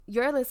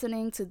You're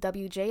listening to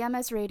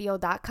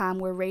WJMSradio.com,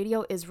 where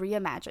radio is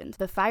reimagined.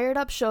 The Fired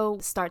Up Show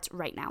starts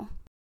right now.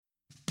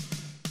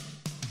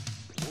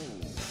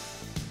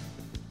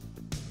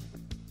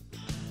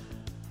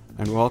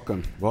 And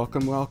welcome. Well,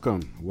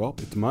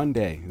 it's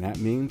Monday. That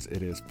means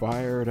it is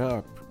Fired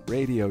Up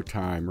Radio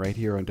time right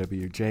here on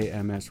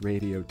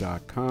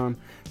WJMSradio.com.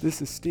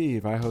 This is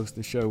Steve. I host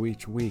the show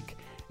each week.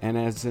 And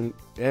as in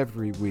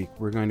every week,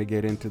 we're going to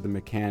get into the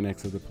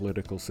mechanics of the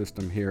political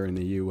system here in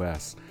the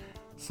U.S.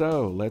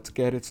 So let's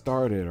get it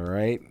started, all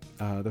right?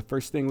 The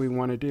first thing we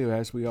want to do,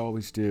 as we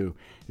always do,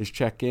 is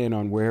check in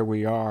on where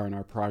we are in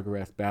our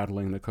progress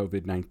battling the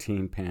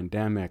COVID-19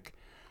 pandemic.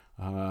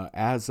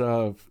 As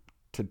of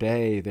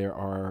today, there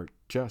are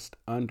just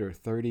under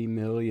 30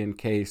 million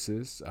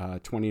cases,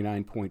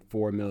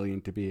 29.4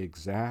 million to be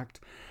exact,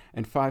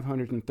 and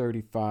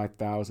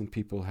 535,000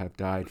 people have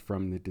died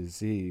from the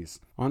disease.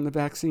 On the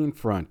vaccine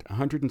front,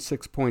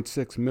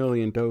 106.6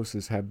 million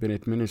doses have been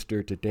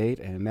administered to date,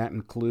 and that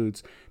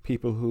includes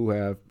people who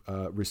have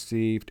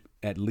received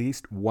at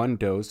least one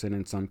dose, and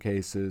in some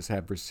cases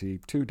have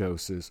received 2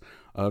 doses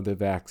of the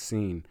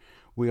vaccine.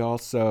 We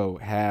also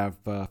have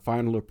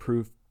final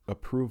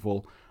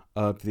approval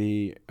of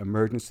the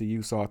emergency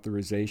use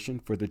authorization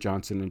for the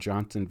Johnson &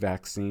 Johnson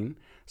vaccine.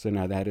 So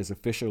now that is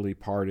officially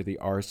part of the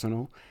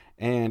arsenal.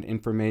 And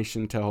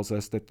information tells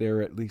us that there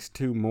are at least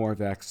 2 more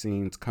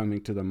vaccines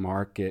coming to the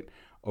market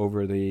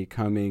over the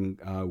coming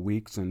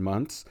weeks and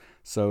months.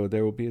 So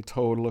there will be a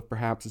total of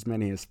perhaps as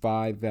many as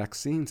 5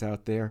 vaccines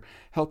out there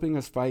helping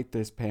us fight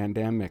this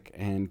pandemic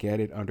and get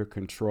it under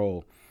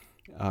control.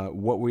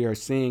 What we are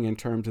seeing in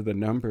terms of the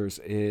numbers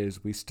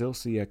is we still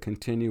see a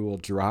continual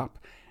drop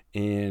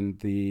in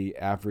the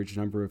average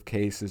number of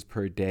cases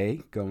per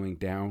day, going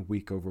down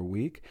week over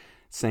week.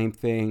 Same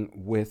thing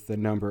with the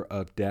number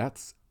of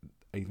deaths.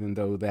 Even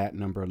though that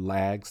number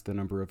lags the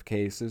number of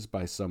cases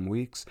by some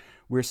weeks,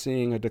 we're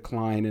seeing a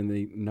decline in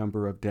the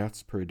number of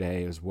deaths per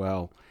day as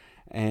well.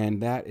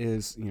 And that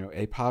is,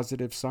 a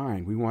positive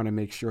sign. We want to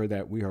make sure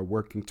that we are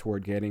working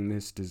toward getting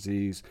this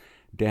disease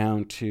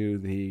down to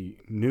the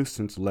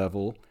nuisance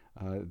level,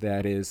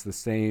 that is the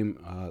same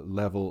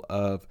level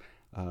of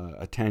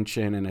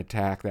attention and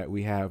attack that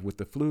we have with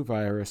the flu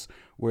virus,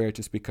 where it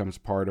just becomes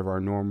part of our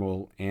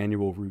normal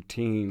annual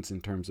routines in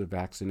terms of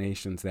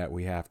vaccinations that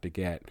we have to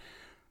get.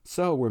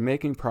 So we're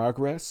making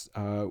progress.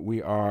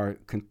 We are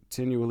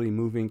continually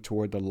moving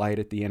toward the light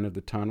at the end of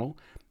the tunnel,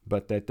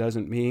 but that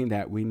doesn't mean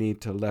that we need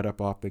to let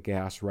up off the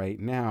gas right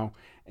now,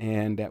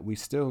 and that we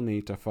still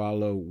need to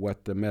follow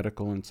what the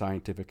medical and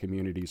scientific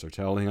communities are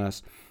telling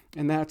us.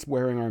 And that's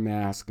wearing our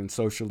mask and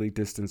socially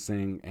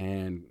distancing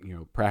and,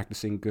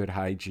 practicing good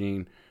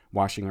hygiene,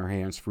 washing our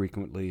hands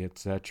frequently,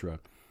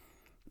 etc.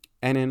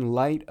 And in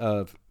light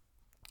of,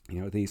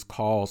 these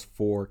calls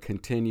for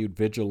continued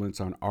vigilance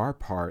on our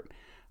part,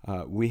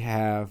 we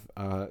have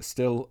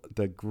still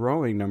the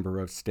growing number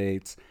of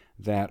states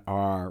that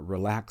are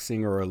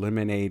relaxing or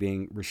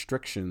eliminating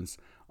restrictions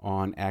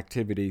on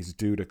activities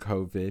due to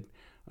COVID.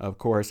 Of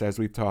course, as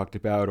we've talked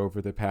about over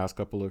the past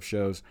couple of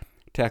shows,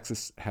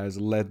 Texas has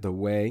led the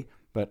way,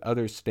 but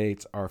other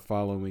states are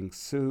following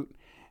suit.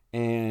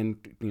 And,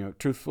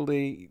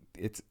 truthfully,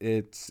 it's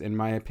in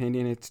my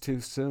opinion, it's too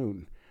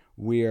soon.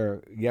 We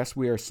are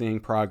seeing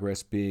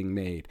progress being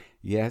made.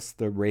 Yes,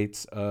 the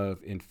rates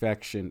of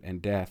infection and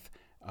death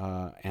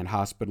and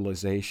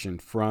hospitalization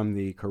from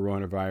the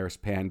coronavirus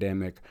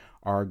pandemic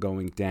are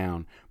going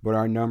down, but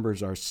our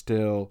numbers are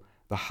still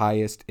the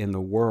highest in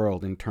the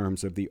world in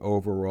terms of the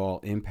overall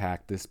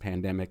impact this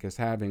pandemic is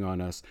having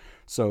on us.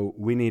 So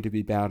we need to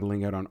be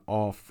battling it on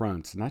all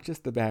fronts, not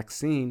just the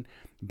vaccine,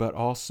 but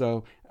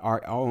also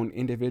our own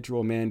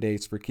individual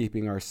mandates for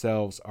keeping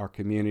ourselves, our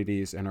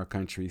communities, and our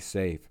country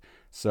safe.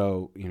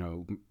 So,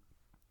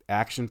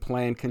 action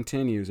plan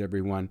continues,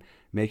 everyone.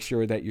 Make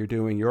sure that you're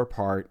doing your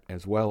part,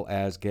 as well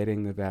as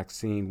getting the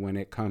vaccine when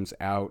it comes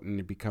out and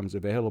it becomes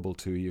available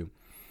to you.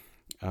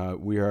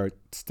 There are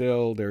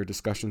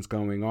discussions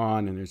going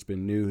on, and there's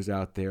been news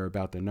out there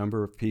about the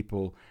number of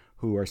people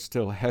who are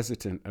still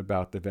hesitant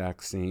about the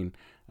vaccine.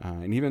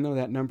 And even though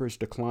that number is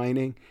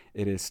declining,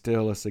 it is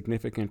still a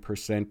significant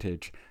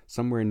percentage,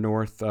 somewhere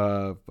north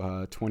of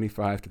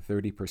 25 to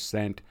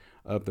 30%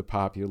 of the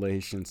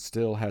population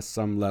still has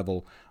some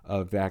level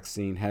of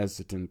vaccine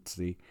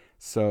hesitancy.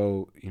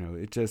 So,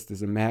 it just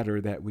is a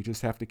matter that we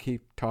just have to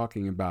keep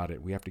talking about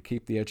it. We have to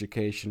keep the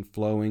education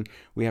flowing.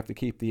 We have to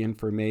keep the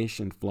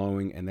information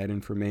flowing, and that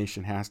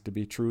information has to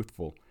be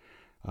truthful.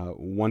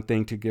 One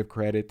thing to give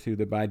credit to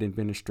the Biden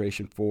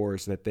administration for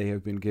is that they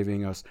have been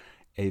giving us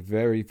a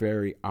very,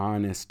 very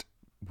honest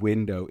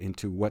window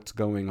into what's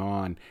going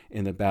on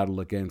in the battle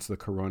against the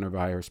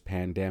coronavirus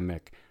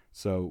pandemic.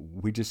 So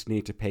we just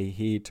need to pay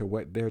heed to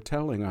what they're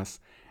telling us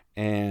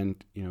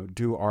and,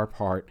 do our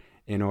part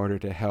in order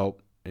to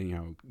help,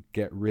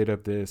 get rid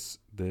of this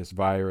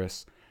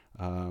virus.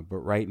 But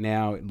right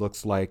now it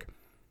looks like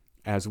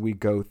as we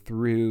go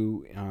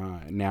through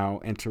now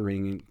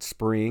entering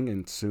spring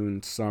and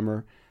soon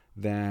summer,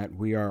 that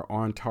we are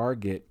on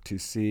target to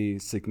see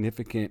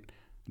significant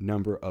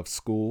number of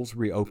schools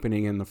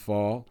reopening in the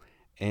fall,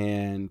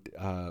 and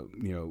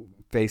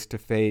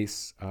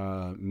face-to-face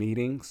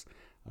meetings.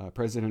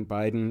 President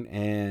Biden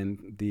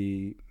and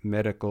the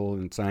medical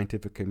and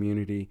scientific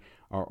community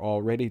are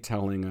already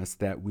telling us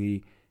that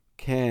we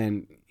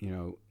can,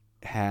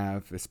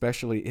 have,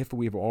 especially if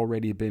we've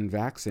already been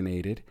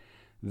vaccinated,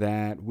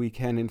 that we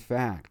can in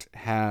fact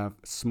have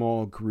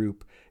small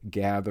group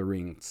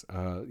gatherings.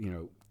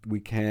 We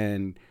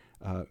can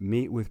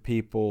meet with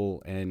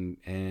people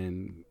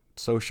and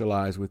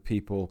socialize with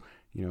people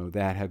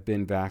that have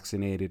been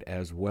vaccinated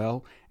as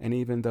well, and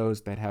even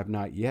those that have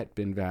not yet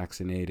been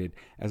vaccinated,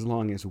 as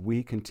long as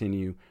we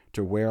continue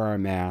to wear our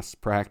masks,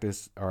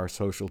 practice our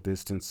social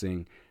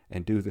distancing,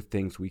 and do the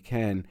things we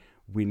can,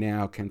 we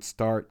now can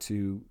start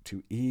to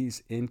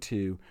ease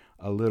into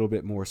a little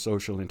bit more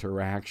social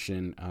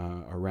interaction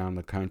around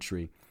the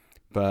country.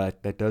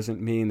 But that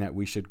doesn't mean that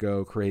we should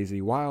go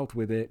crazy wild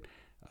with it.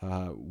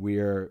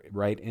 We're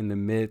right in the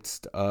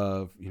midst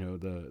of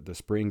the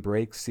spring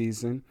break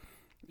season.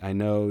 I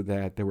know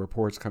that there were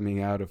reports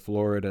coming out of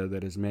Florida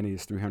that as many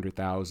as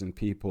 300,000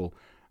 people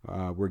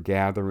were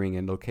gathering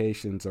in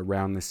locations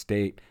around the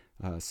state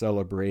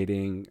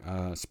celebrating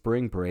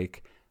spring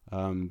break.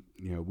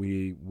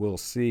 We will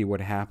see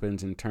what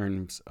happens in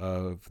terms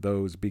of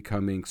those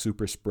becoming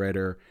super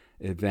spreader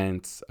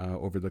events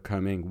over the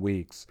coming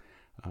weeks.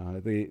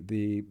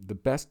 The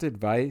best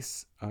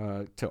advice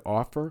to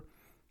offer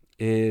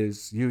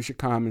is use your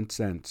common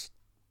sense.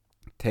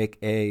 Take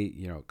a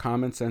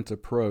common sense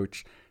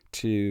approach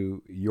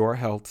to your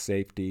health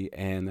safety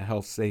and the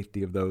health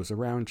safety of those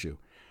around you.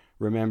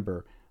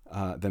 Remember,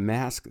 the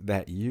mask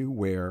that you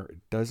wear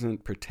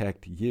doesn't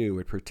protect you,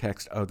 it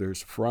protects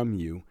others from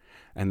you.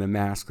 And the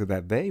mask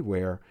that they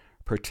wear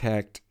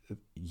protect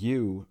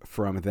you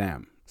from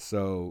them.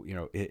 So,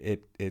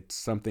 it's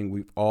something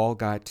we've all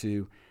got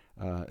to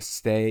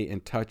stay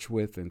in touch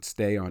with and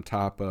stay on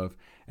top of,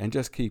 and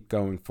just keep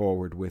going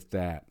forward with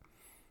that.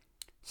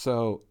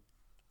 So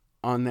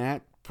on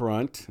that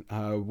front,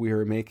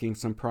 we're making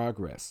some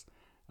progress.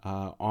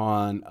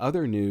 On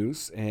other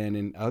news and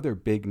in other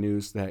big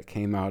news that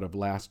came out of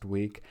last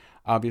week,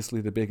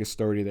 obviously the biggest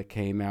story that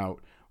came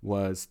out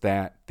was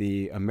that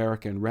the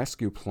American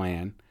Rescue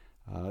Plan,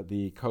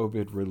 the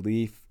COVID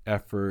relief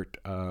effort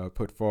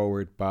put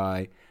forward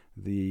by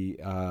the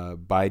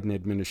Biden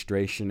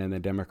administration and the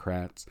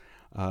Democrats,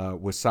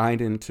 was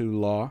signed into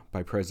law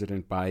by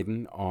President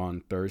Biden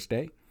on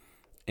Thursday.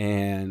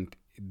 And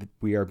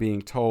we are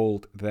being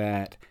told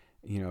that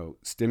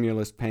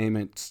stimulus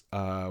payments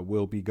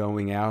will be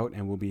going out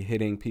and will be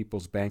hitting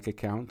people's bank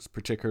accounts,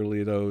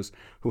 particularly those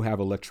who have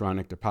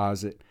electronic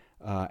deposit,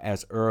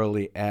 as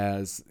early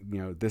as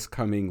this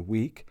coming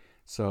week.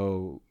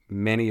 So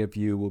many of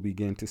you will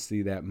begin to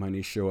see that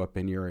money show up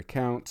in your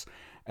accounts,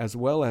 as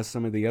well as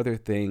some of the other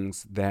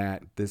things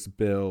that this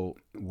bill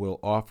will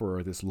offer,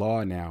 or this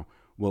law now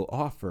will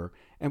offer.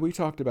 And we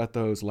talked about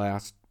those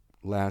last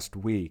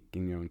week,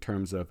 in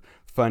terms of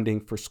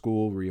funding for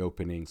school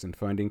reopenings and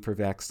funding for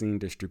vaccine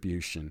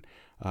distribution,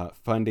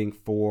 funding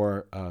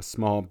for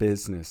small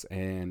business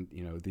and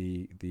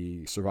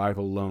the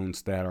survival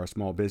loans that our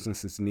small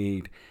businesses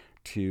need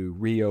to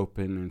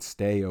reopen and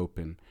stay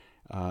open,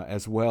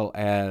 as well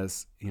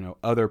as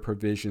other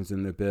provisions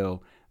in the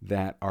bill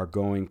that are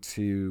going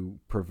to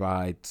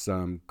provide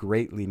some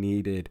greatly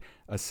needed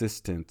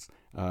assistance.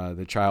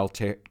 The child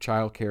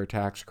care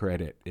tax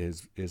credit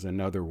is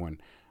another one.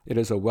 It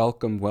is a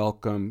welcome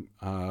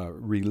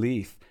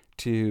relief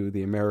to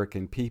the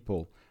American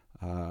people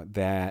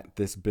that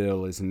this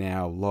bill is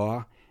now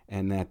law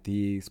and that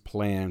these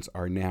plans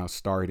are now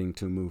starting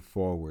to move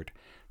forward.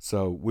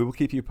 So we will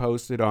keep you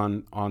posted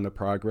on the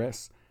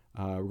progress.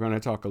 We're going to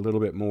talk a little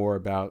bit more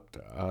about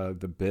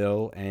the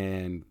bill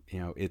and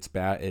its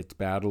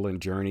battle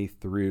and journey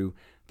through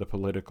the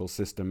political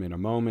system in a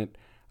moment.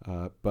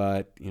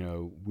 But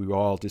we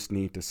all just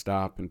need to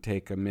stop and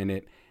take a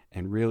minute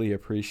and really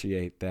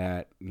appreciate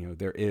that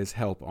there is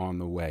help on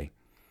the way.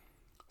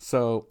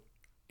 So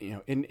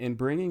in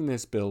bringing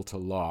this bill to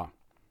law,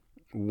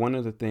 one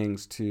of the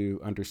things to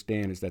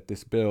understand is that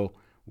this bill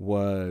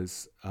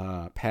was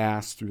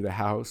passed through the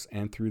House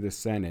and through the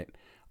Senate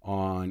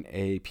on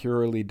a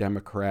purely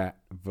Democrat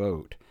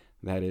vote.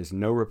 That is,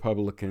 no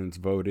Republicans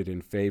voted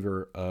in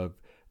favor of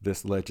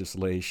this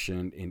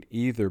legislation in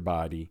either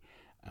body,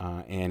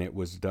 and it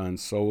was done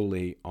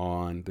solely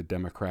on the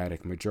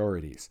Democratic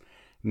majorities.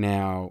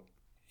 Now,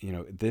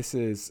 this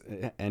is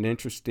an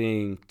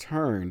interesting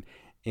turn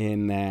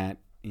in that,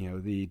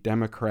 the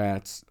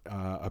Democrats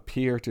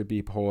appear to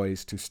be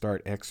poised to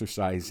start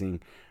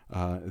exercising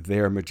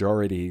their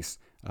majorities,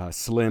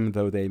 slim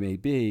though they may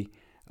be,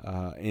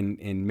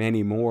 in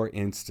many more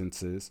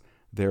instances.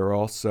 They're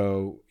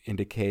also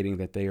indicating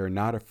that they are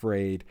not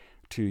afraid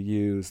to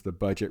use the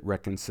budget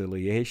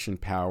reconciliation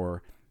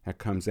power that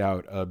comes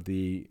out of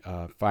the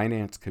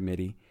Finance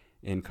Committee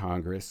in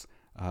Congress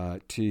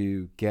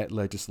to get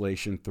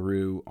legislation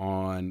through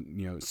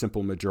on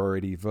simple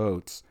majority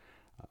votes.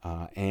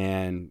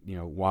 And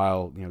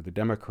while the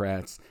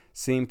Democrats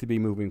seem to be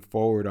moving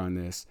forward on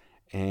this,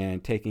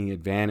 and taking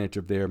advantage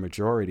of their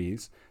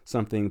majorities,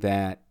 something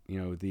that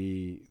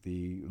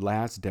the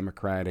last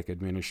Democratic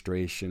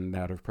administration,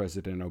 that of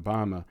President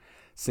Obama,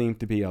 seemed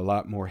to be a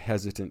lot more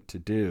hesitant to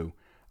do.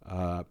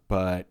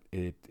 But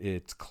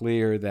it's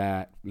clear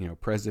that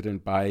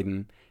President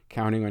Biden,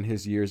 counting on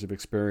his years of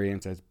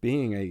experience as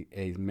being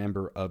a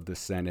member of the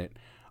Senate,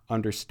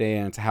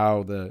 understands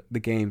how the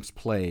game's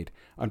played,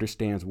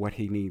 understands what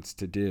he needs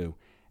to do.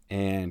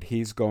 And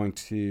he's going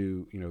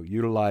to,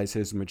 utilize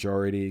his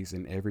majorities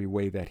in every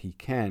way that he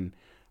can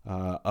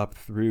up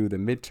through the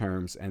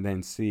midterms, and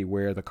then see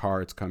where the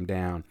cards come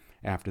down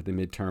after the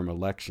midterm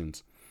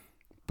elections.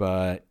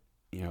 But,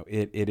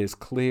 it is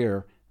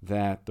clear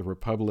that the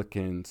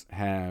Republicans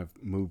have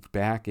moved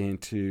back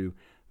into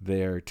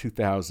their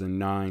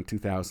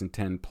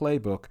 2009-2010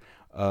 playbook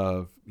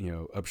of,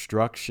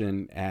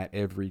 obstruction at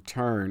every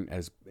turn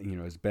as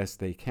best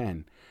they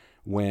can.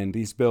 When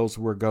these bills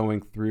were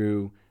going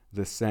through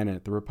the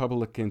Senate, the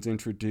Republicans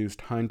introduced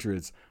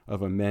hundreds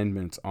of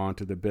amendments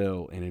onto the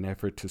bill in an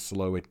effort to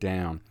slow it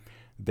down.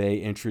 They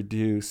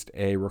introduced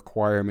a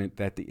requirement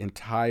that the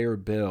entire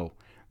bill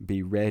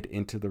be read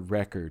into the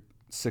record.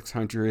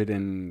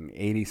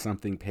 680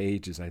 something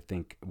pages, I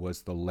think,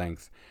 was the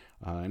length.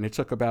 And it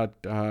took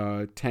about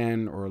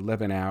 10 or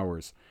 11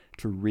 hours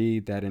to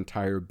read that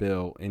entire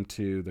bill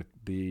into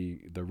the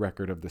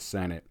record of the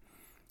Senate.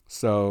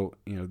 So,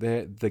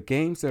 the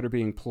games that are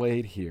being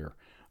played here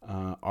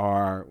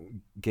are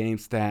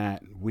games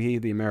that we,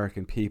 the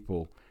American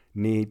people,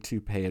 need to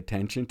pay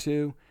attention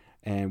to,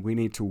 and we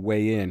need to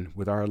weigh in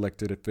with our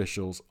elected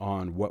officials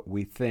on what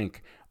we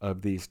think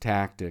of these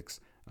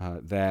tactics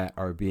that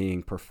are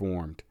being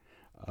performed.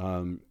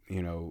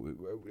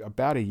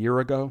 About a year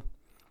ago,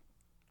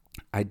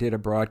 I did a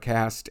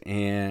broadcast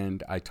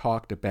and I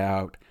talked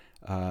about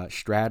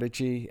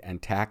strategy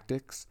and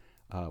tactics,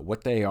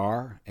 what they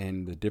are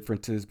and the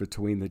differences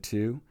between the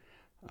two.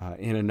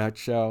 In a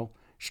nutshell,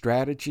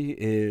 strategy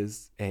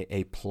is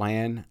a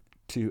plan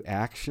to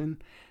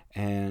action,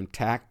 and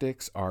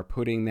tactics are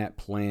putting that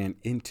plan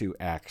into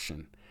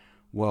action.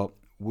 Well,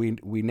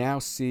 we now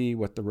see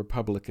what the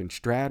Republican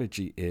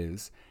strategy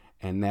is,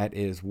 and that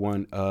is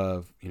one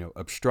of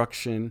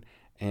obstruction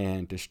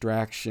and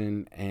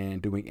distraction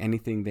and doing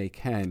anything they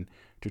can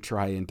to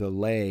try and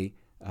delay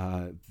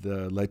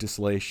the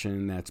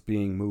legislation that's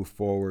being moved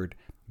forward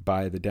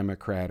by the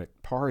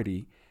Democratic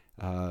Party.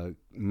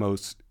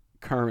 Most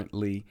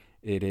currently,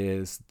 it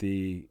is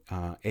the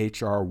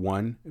H.R.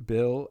 1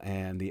 bill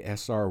and the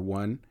S.R.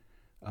 1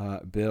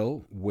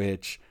 bill,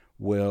 which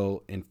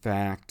will, in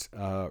fact,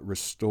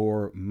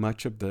 restore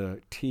much of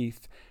the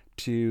teeth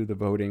to the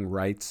Voting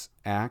Rights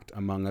Act,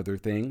 among other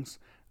things,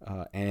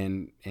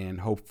 and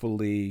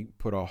hopefully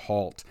put a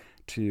halt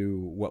to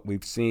what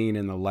we've seen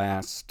in the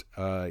last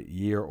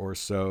year or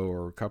so,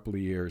 or a couple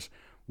of years,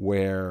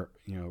 where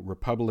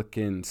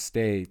Republican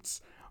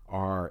states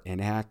are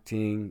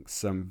enacting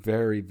some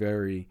very,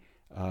 very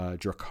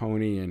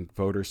draconian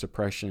voter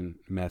suppression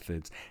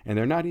methods, and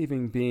they're not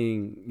even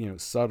being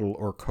subtle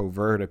or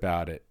covert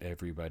about it.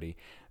 Everybody,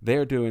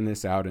 they're doing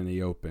this out in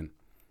the open.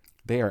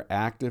 They are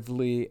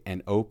actively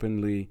and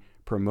openly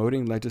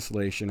promoting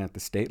legislation at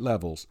the state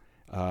levels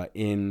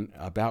in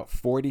about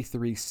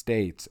 43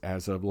 states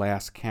as of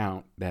last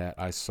count that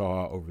I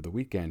saw over the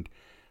weekend,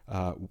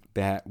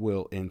 that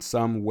will in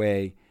some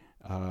way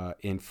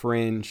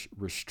infringe,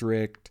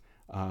 restrict,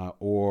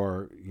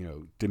 or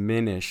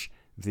diminish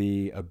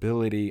the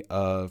ability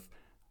of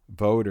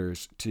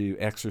voters to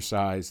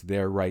exercise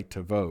their right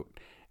to vote.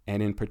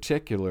 And in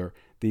particular,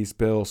 these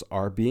bills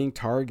are being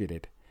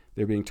targeted.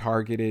 They're being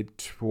targeted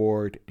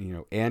toward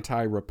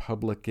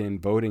anti-Republican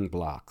voting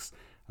blocs.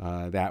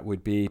 That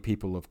would be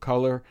people of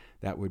color.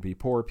 That would be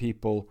poor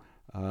people.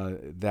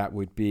 That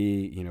would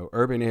be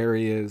urban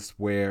areas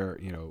where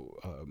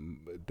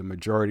the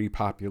majority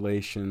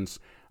populations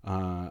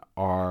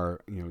are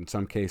in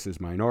some cases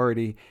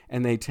minority,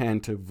 and they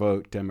tend to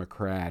vote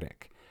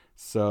Democratic.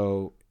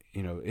 So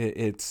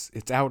it's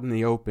out in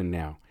the open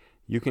now.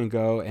 You can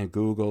go and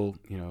Google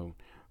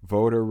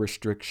voter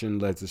restriction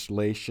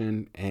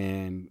legislation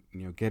and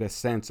get a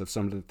sense of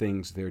some of the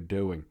things they're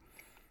doing.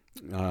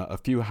 A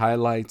few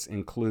highlights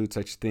include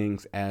such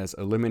things as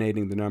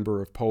eliminating the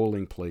number of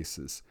polling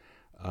places,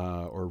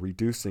 or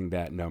reducing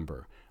that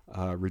number,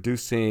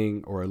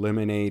 reducing or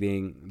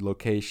eliminating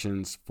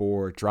locations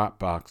for drop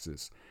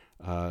boxes,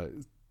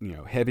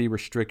 heavy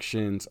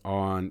restrictions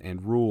on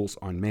and rules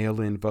on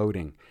mail-in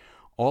voting.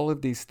 All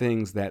of these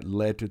things that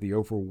led to the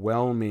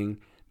overwhelming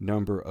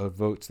number of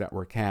votes that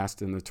were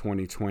cast in the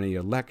 2020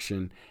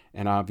 election,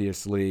 and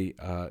obviously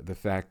the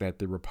fact that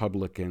the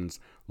Republicans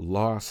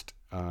lost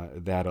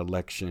that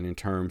election in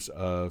terms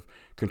of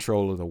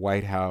control of the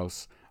White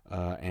House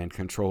and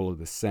control of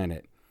the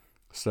Senate.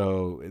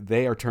 So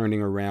they are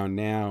turning around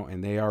now,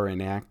 and they are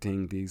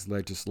enacting these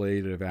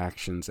legislative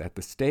actions at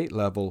the state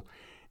level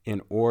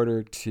in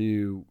order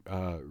to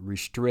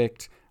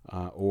restrict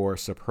or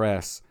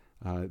suppress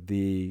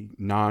the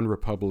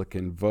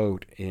non-Republican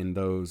vote in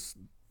those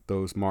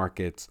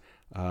markets,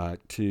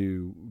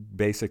 to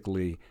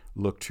basically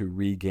look to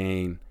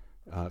regain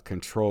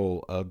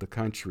control of the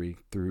country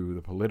through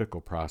the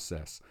political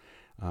process.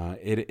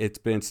 It's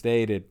been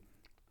stated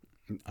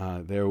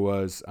there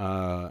was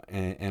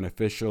an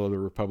official of the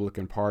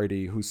Republican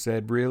Party who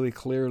said really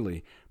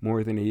clearly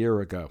more than a year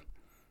ago,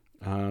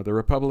 the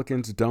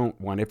Republicans don't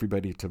want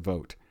everybody to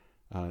vote.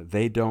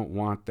 They don't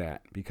want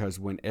that because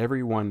when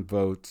everyone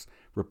votes,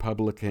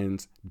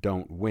 Republicans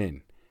don't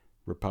win.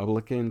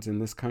 Republicans in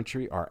this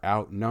country are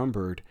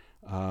outnumbered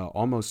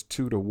almost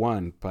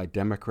 2-1 by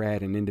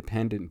Democrat and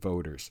independent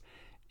voters.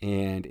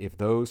 And if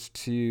those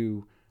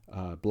two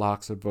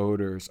blocks of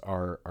voters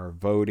are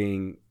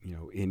voting,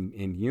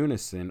 in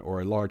unison,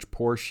 or a large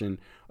portion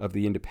of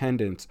the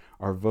independents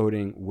are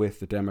voting with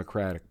the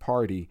Democratic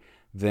Party,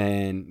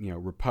 then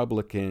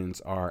Republicans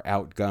are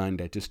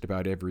outgunned at just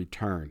about every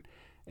turn.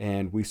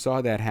 And we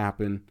saw that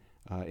happen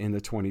in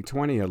the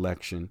 2020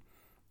 election,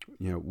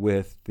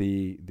 with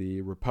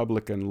the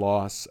Republican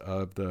loss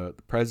of the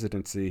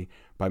presidency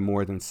by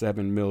more than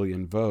 7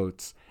 million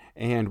votes.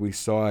 And we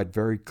saw it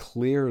very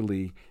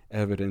clearly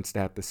evidenced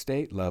at the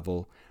state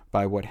level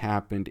by what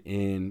happened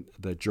in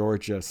the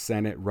Georgia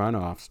Senate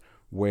runoffs,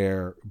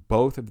 where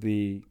both of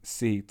the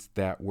seats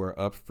that were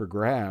up for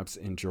grabs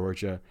in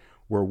Georgia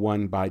were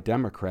won by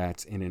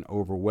Democrats in an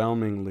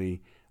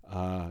overwhelmingly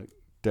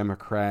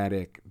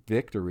Democratic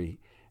victory.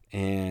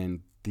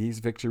 And these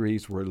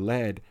victories were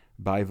led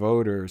by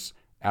voters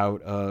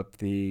out of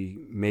the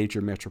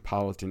major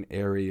metropolitan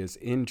areas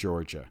in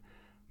Georgia,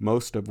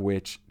 most of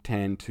which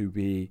tend to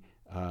be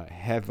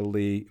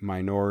heavily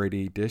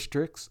minority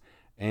districts.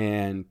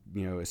 And,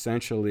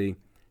 essentially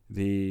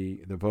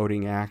the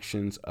voting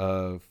actions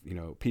of,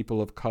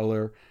 people of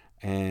color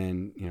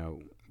and,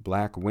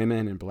 black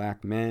women and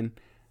black men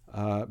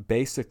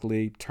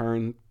basically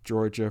turned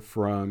Georgia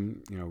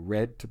from,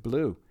 red to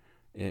blue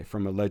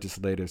from a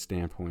legislative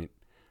standpoint.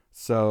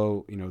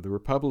 So, the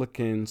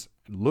Republicans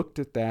looked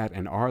at that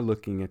and are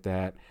looking at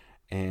that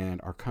and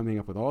are coming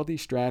up with all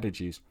these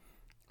strategies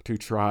to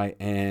try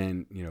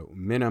and,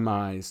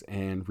 minimize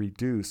and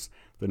reduce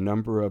the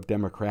number of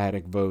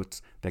Democratic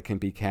votes that can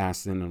be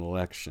cast in an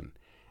election.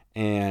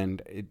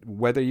 And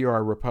whether you are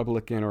a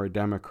Republican or a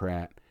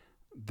Democrat,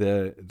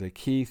 the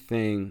key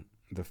thing,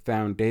 the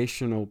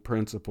foundational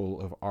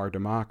principle of our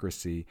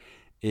democracy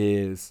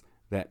is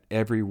that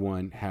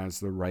everyone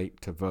has the right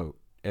to vote.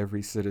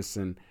 Every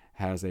citizen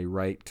has a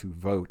right to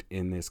vote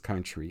in this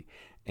country.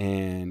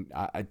 And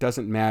it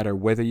doesn't matter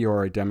whether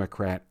you're a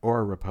Democrat or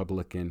a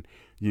Republican,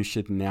 you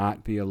should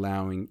not be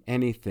allowing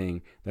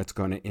anything that's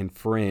going to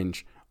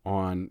infringe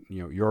on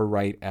your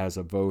right as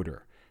a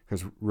voter.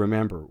 Because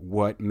remember,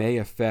 what may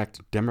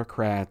affect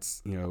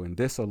Democrats in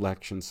this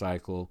election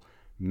cycle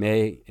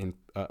may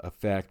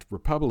affect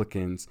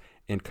Republicans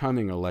in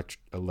coming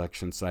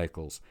election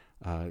cycles.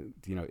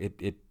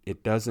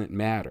 It doesn't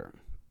matter.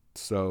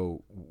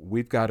 So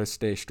we've got to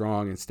stay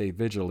strong and stay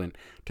vigilant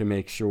to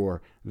make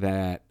sure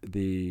that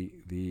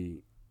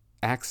the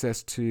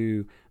access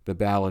to the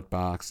ballot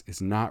box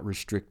is not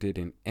restricted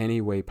in any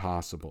way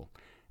possible.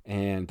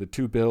 And the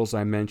two bills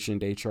I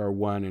mentioned, H.R.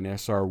 1 and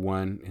S.R.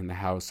 1 in the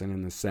House and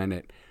in the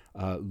Senate,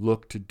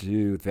 look to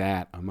do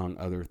that, among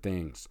other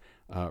things,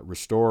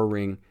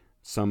 restoring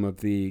some of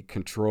the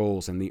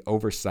controls and the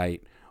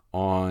oversight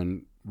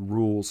on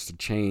rules to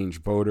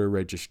change voter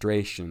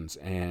registrations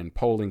and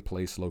polling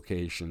place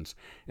locations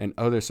and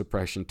other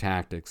suppression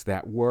tactics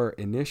that were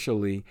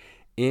initially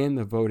in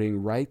the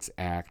Voting Rights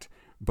Act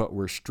but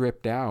were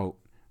stripped out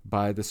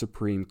by the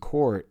Supreme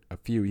Court a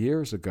few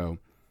years ago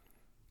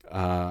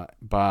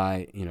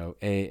by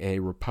a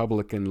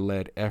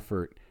Republican-led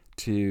effort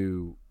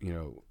to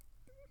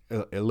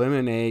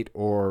eliminate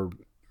or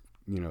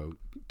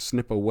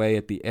snip away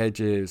at the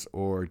edges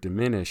or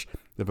diminish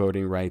the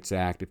Voting Rights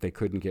Act if they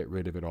couldn't get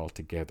rid of it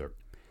altogether.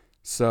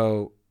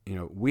 So,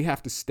 we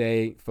have to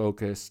stay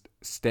focused,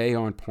 stay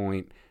on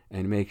point,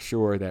 and make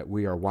sure that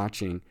we are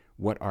watching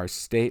what our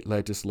state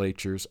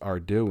legislatures are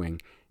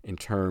doing in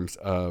terms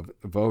of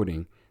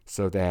voting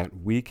so that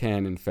we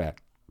can, in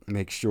fact,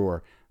 make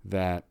sure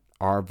that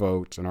our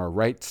votes and our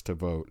rights to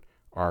vote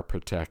are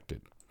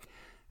protected.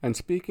 And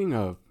speaking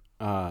of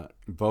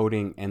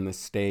voting in the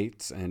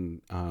states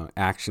and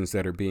actions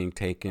that are being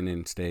taken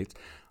in states.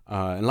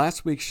 In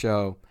last week's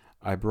show,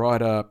 I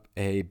brought up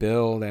a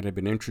bill that had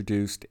been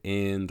introduced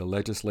in the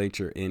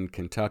legislature in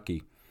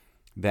Kentucky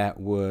that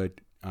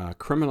would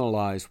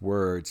criminalize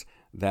words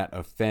that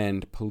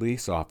offend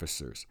police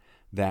officers,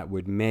 that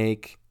would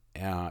make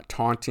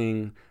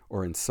taunting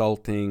or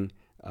insulting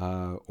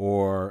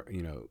or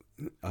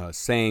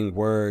saying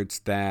words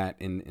that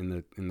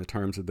in the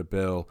terms of the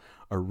bill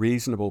a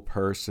reasonable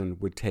person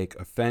would take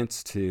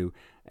offense to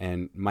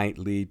and might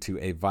lead to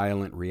a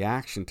violent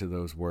reaction to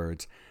those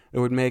words. It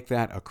would make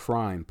that a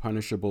crime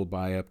punishable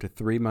by up to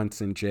 3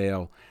 months in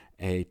jail,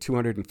 a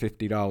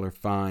 $250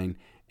 fine,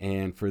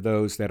 and for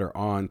those that are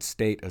on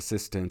state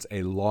assistance,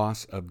 a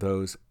loss of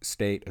those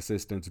state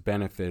assistance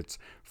benefits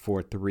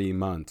for 3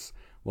 months.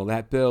 Well,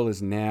 that bill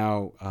is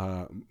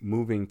now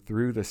moving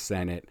through the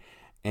Senate,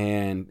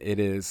 and it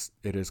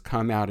has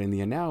come out in the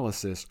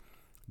analysis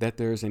that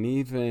there's an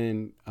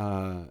even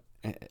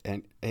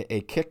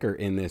a kicker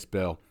in this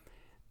bill.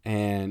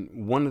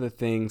 And one of the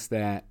things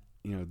that,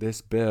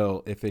 this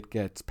bill, if it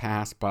gets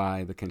passed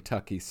by the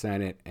Kentucky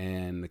Senate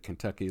and the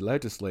Kentucky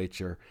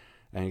legislature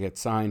and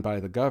gets signed by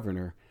the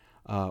governor,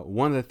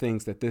 one of the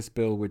things that this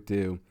bill would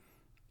do,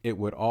 it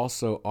would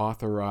also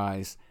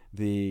authorize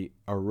the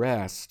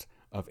arrest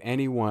of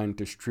anyone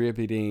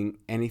distributing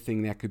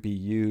anything that could be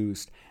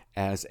used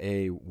as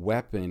a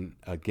weapon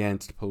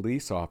against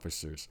police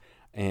officers.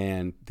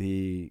 And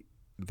the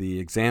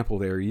example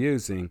they're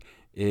using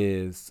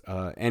is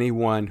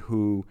anyone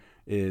who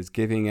is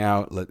giving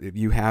out, if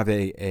you have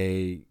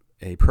a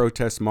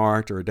protest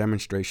march or a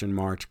demonstration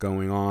march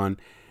going on,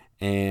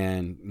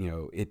 and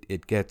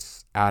it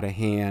gets out of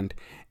hand,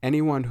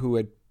 anyone who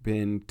had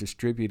been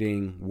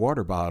distributing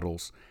water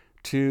bottles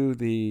to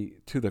the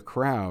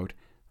crowd,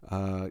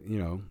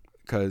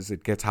 because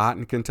it gets hot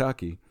in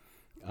Kentucky,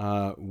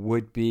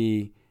 would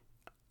be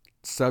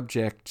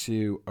subject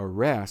to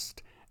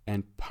arrest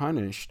and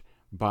punished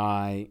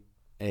by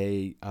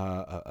a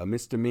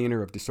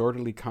misdemeanor of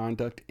disorderly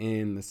conduct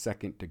in the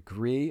second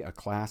degree, a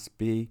Class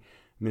B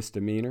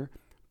misdemeanor,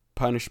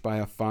 punished by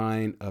a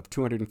fine of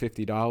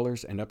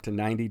 $250 and up to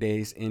 90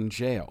 days in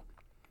jail.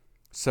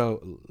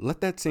 So let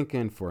that sink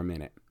in for a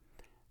minute.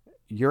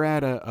 You're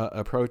at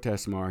a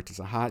protest march, it's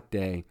a hot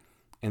day,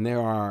 and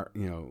there are,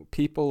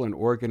 people and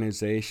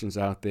organizations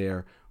out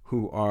there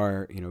who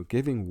are,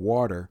 giving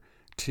water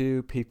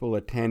to people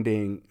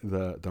attending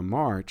the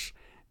march,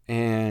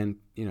 and,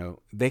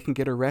 they can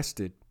get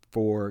arrested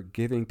for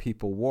giving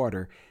people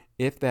water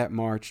if that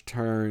march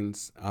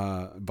turns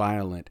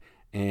violent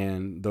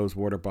and those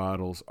water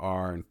bottles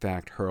are in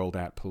fact hurled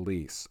at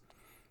police.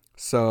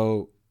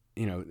 So,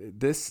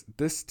 this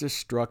just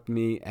struck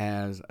me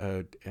as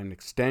an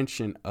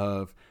extension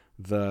of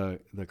the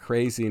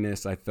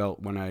craziness I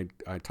felt when I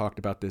talked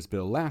about this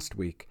bill last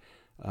week.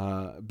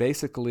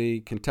 Basically,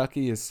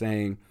 Kentucky is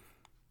saying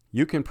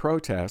you can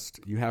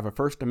protest. You have a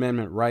First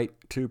Amendment right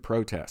to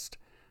protest.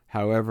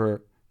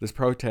 However, this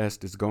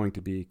protest is going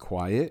to be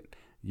quiet.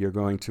 You're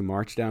going to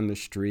march down the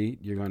street.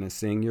 You're going to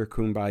sing your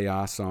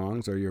Kumbaya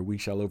songs or your We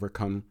Shall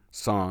Overcome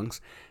songs,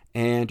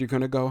 and you're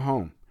going to go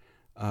home.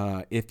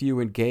 If you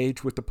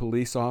engage with the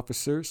police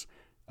officers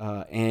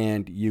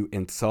and you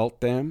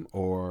insult them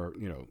or,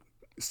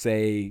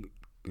 say,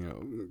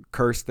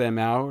 curse them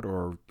out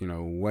or,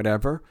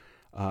 whatever,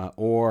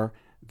 or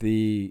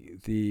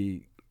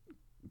the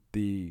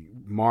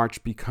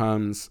march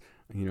becomes,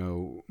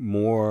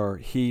 more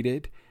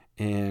heated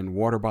and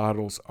water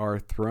bottles are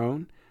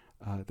thrown,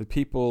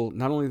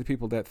 not only the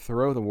people that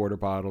throw the water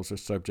bottles are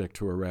subject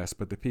to arrest,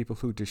 but the people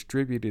who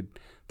distributed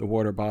the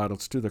water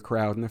bottles to the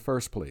crowd in the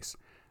first place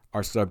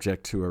are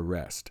subject to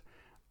arrest.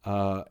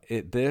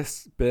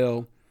 This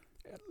bill,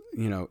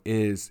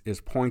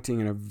 is pointing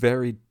in a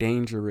very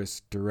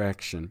dangerous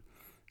direction.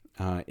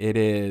 It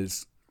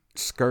is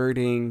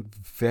skirting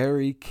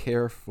very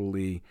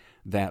carefully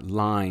that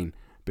line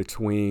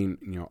between,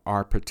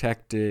 our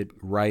protected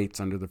rights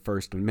under the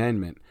First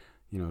Amendment,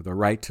 the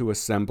right to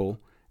assemble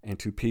and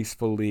to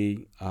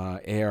peacefully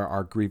air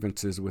our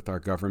grievances with our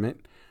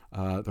government,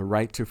 the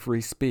right to free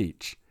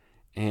speech.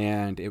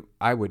 And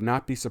I would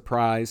not be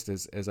surprised,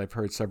 as I've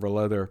heard several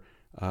other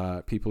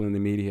people in the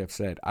media have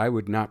said, I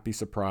would not be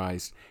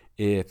surprised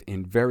if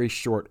in very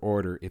short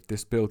order, if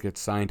this bill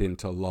gets signed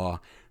into law,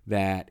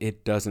 that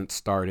it doesn't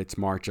start its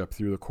march up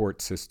through the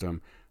court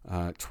system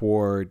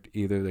toward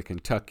either the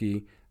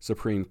Kentucky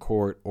Supreme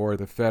Court or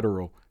the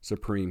federal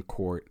Supreme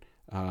Court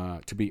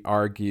to be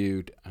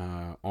argued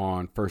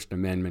on First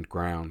Amendment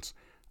grounds.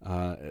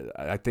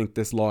 I think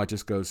this law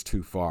just goes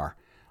too far.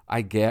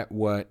 I get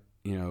what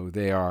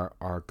they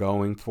are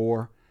going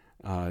for.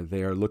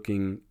 They are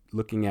looking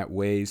at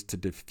ways to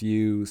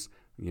diffuse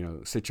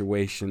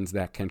situations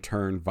that can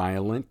turn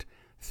violent.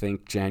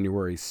 Think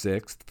January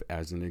 6th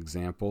as an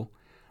example.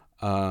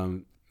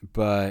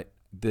 But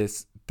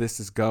this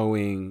is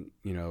going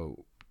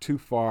too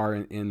far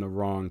in the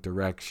wrong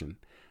direction.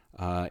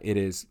 It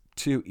is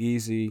too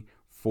easy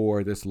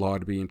for this law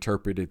to be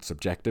interpreted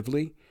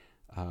subjectively.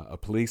 A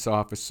police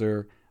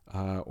officer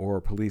or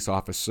police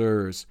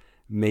officers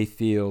may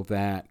feel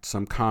that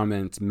some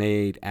comments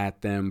made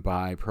at them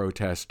by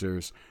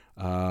protesters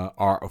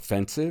are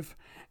offensive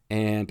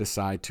and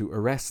decide to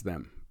arrest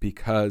them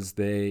because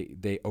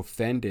they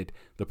offended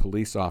the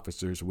police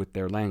officers with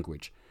their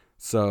language.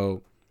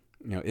 So,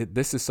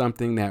 this is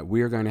something that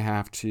we're going to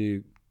have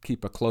to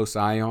keep a close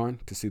eye on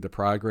to see the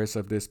progress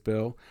of this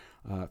bill.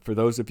 For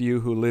those of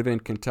you who live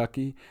in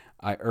Kentucky,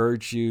 I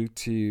urge you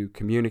to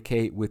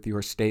communicate with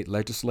your state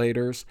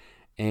legislators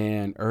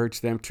and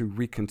urge them to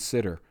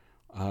reconsider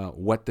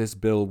what this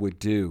bill would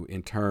do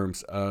in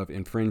terms of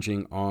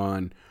infringing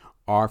on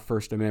our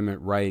First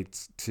Amendment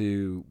rights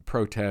to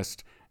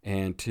protest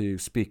and to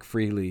speak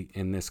freely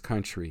in this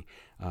country.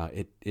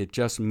 It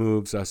just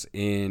moves us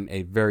in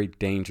a very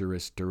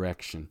dangerous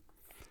direction.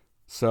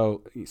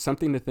 So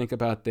something to think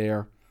about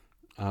there.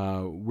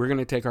 We're going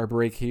to take our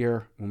break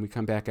here. When we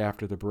come back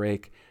after the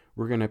break,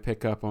 we're going to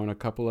pick up on a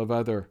couple of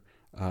other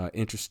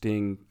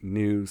interesting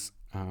news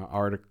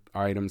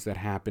items that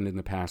happened in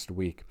the past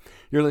week.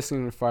 You're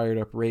listening to Fired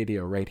Up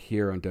Radio right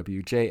here on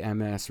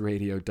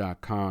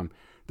WJMSradio.com.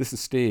 This is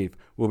Steve.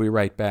 We'll be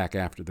right back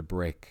after the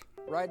break.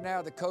 Right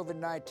now, the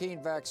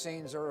COVID-19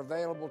 vaccines are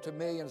available to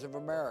millions of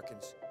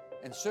Americans,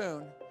 and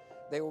soon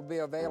they will be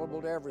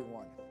available to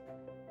everyone.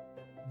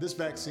 This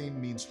vaccine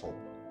means hope.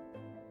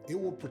 It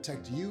will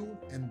protect you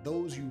and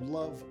those you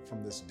love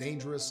from this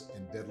dangerous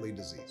and deadly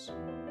disease.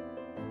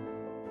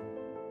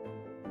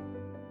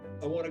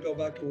 I want to go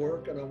back to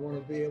work and I want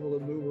to be able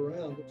to move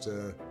around.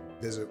 To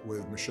visit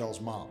with Michelle's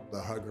mom, to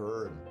hug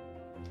her and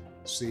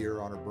see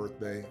her on her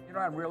birthday. You know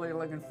what I'm really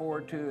looking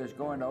forward to is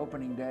going to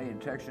opening day in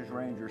Texas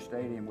Ranger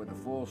Stadium with a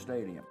full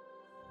stadium.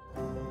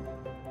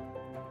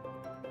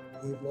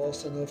 We've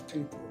lost enough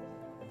people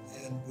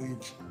and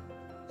we've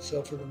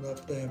suffered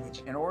enough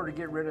damage. In order to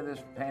get rid of this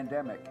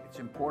pandemic, it's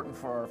important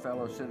for our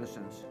fellow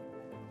citizens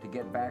to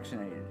get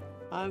vaccinated.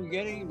 I'm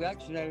getting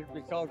vaccinated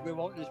because we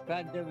want this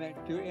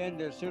pandemic to end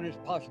as soon as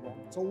possible.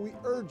 So we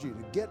urge you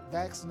to get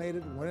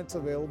vaccinated when it's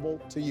available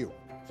to you.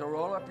 So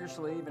roll up your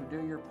sleeve and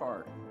do your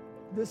part.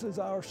 This is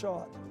our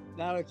shot.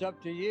 Now it's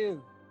up to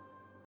you.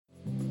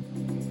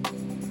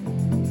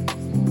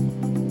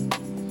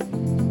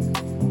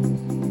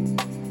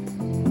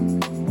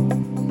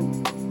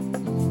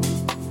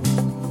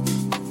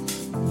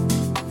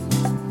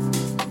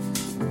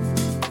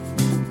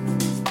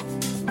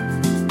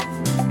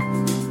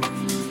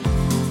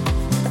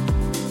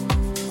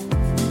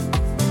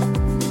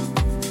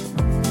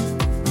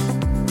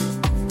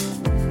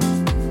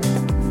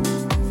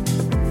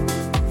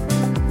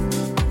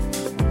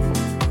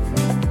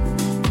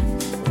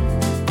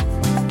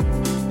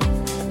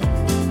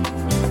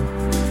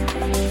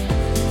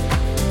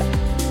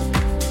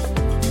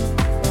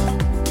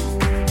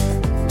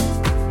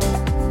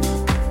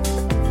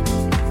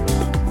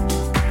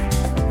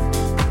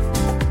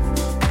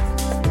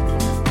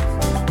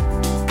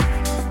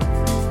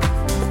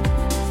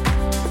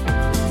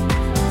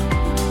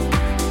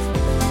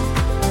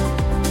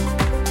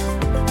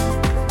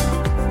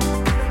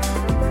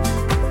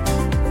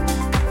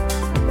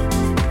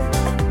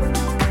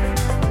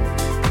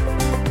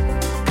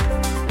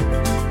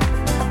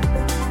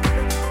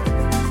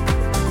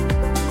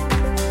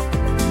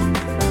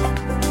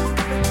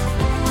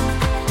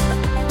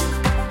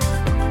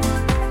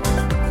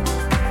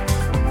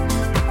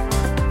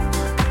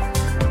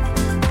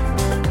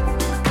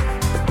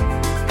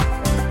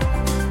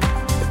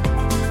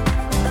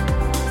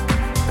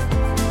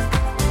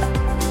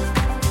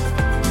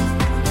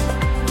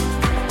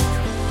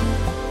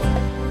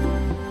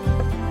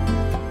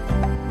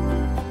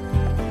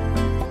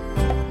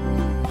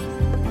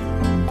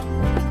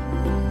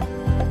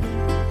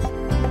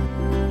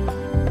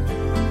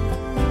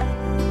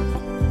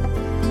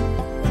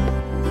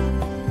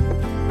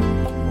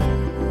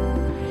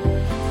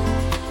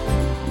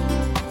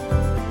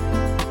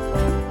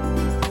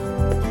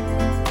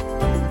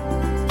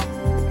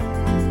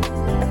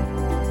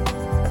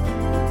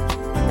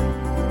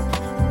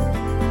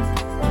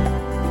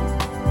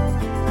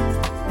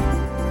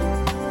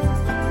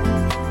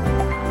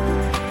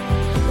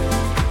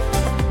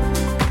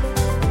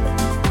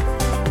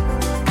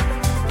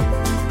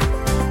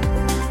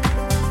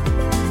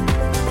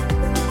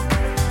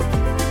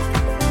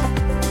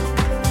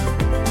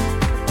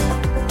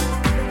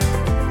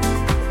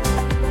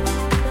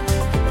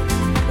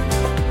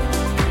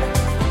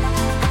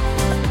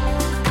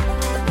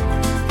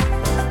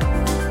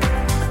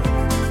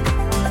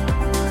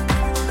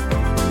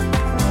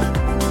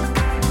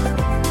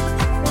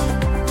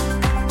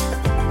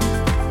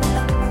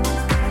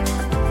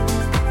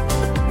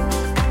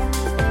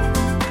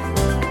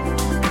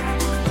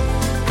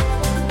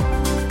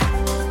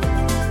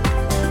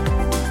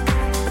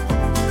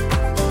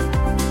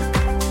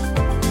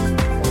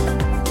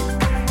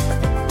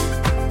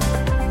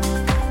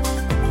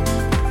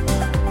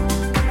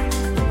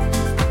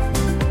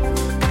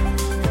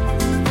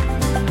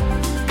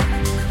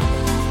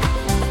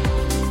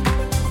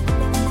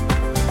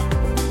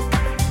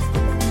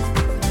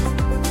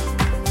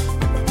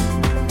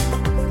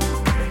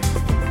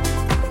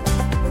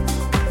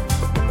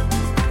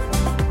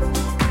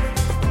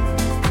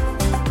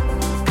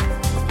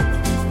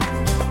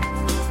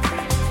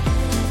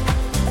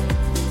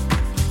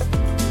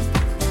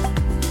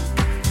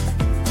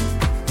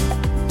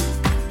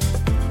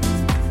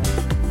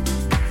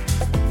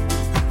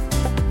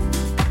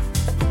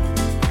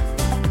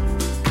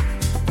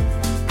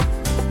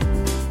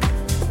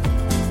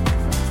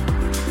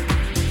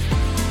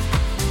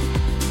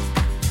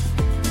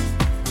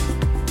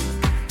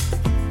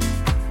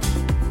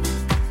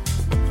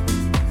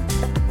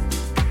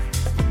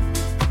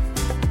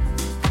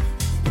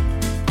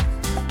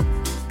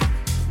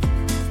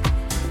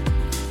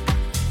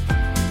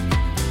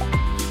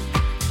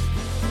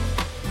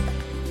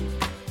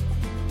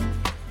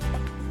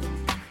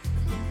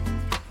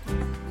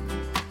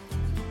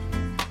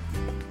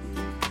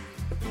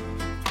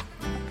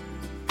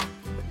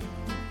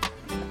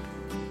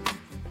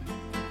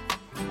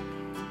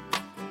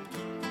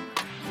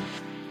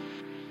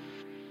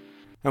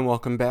 And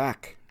welcome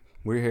back.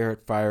 We're here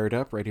at Fired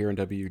Up right here on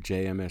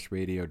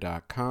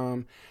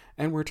WJMSradio.com,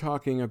 and we're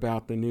talking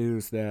about the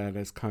news that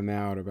has come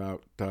out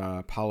about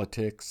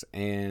politics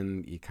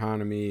and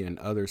economy and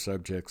other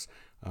subjects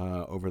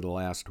over the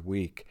last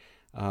week.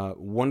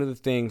 One of the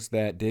things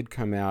that did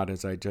come out,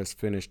 as I just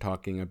finished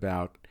talking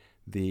about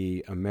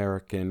the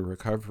American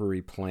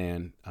Recovery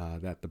Plan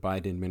that the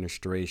Biden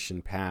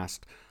administration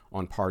passed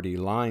on party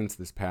lines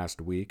this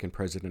past week, and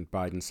President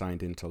Biden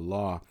signed into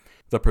law.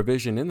 The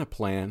provision in the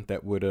plan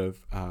that would have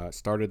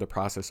started the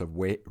process of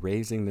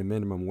raising the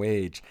minimum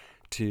wage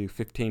to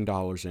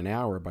 $15 an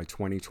hour by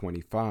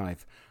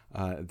 2025,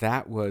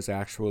 that was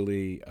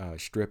actually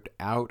stripped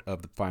out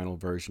of the final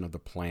version of the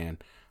plan.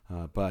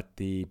 But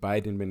the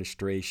Biden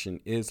administration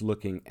is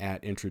looking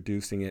at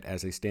introducing it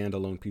as a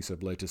standalone piece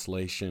of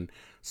legislation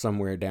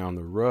somewhere down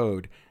the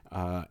road,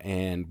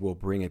 and will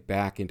bring it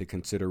back into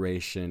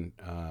consideration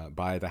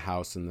by the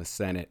House and the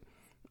Senate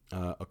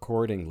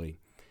accordingly.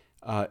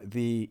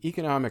 The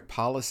Economic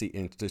Policy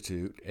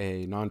Institute,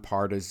 a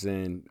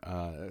nonpartisan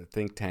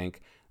think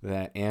tank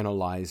that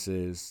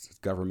analyzes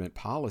government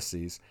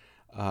policies,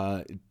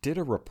 did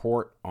a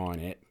report on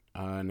it,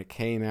 and it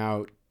came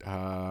out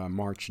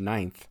March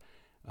 9th.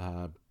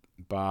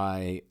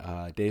 By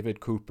David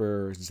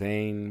Cooper,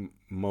 Zane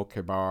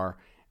Mokabar,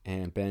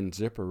 and Ben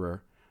Zipperer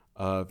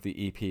of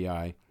the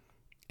EPI.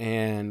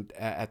 And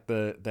at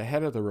the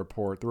head of the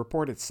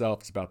report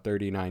itself is about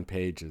 39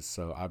 pages,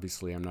 so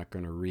obviously I'm not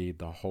going to read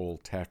the whole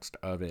text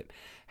of it.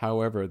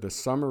 However, the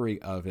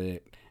summary of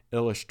it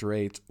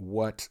illustrates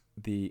what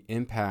the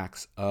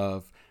impacts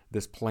of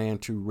this plan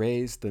to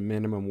raise the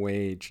minimum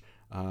wage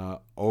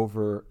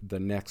over the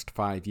next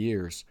 5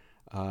 years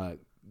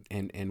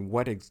and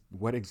what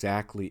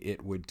exactly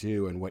it would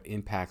do and what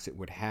impacts it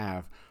would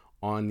have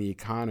on the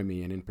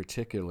economy, and in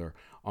particular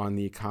on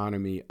the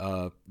economy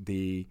of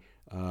the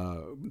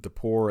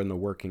poor and the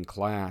working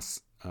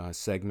class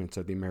segments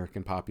of the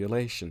American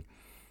population.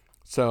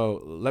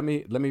 So let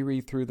me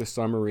read through the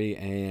summary,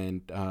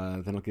 and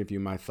then I'll give you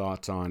my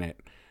thoughts on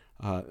it.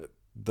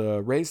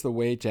 The Raise the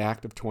Wage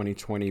Act of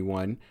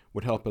 2021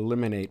 would help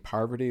eliminate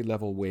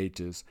poverty-level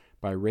wages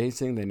by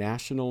raising the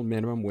national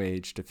minimum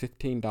wage to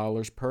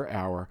 $15 per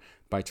hour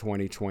by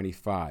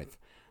 2025.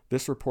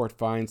 This report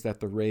finds that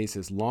the raise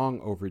is long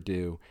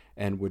overdue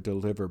and would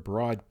deliver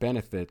broad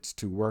benefits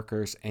to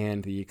workers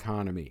and the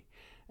economy.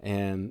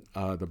 And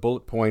the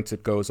bullet points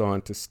it goes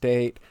on to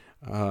state,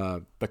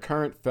 the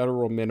current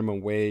federal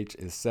minimum wage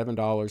is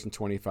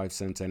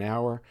 $7.25 an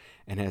hour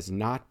and has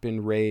not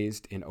been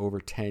raised in over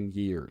 10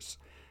 years.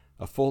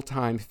 A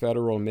full-time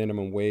federal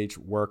minimum wage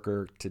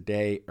worker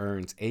today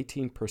earns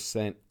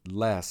 18%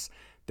 less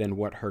than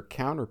what her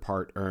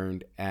counterpart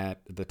earned at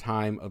the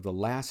time of the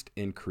last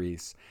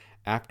increase,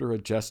 after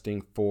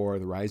adjusting for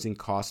the rising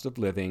cost of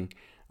living,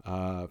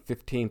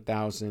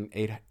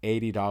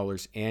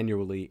 $15,080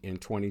 annually in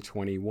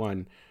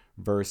 2021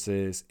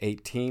 versus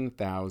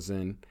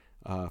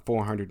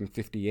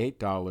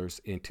 $18,458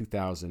 in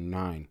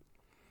 2009.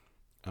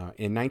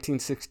 In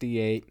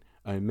 1968,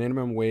 a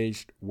minimum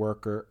wage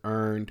worker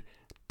earned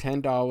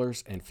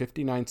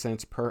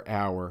 $10.59 per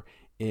hour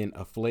in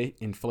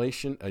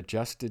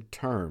inflation-adjusted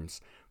terms,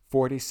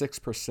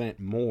 46%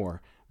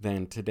 more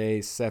than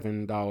today's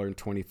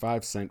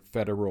 $7.25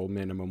 federal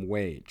minimum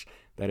wage.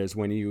 That is,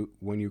 when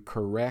you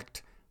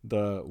correct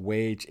the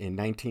wage in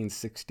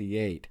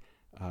 1968,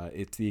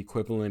 it's the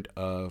equivalent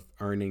of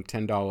earning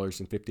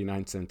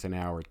 $10.59 an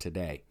hour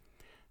today.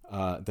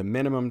 The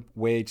minimum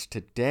wage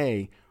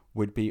today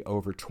would be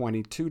over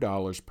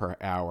 $22 per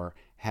hour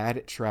had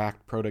it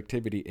tracked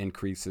productivity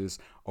increases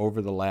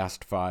over the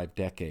last 5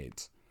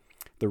 decades.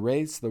 The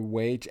Raise the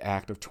Wage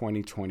Act of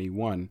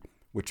 2021,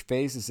 which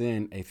phases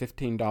in a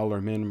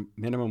 $15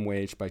 minimum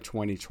wage by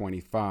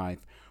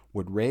 2025,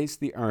 would raise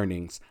the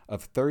earnings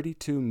of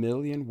 32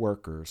 million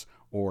workers,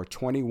 or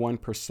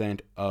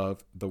 21%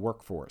 of the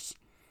workforce.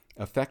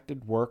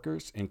 Affected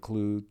workers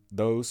include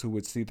those who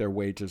would see their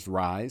wages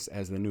rise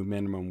as the new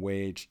minimum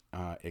wage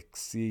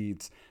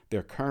exceeds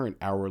their current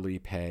hourly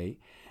pay,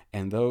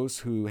 and those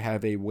who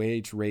have a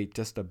wage rate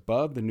just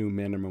above the new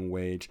minimum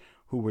wage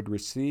who would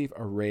receive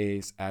a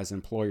raise as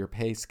employer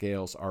pay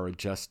scales are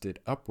adjusted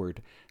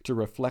upward to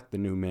reflect the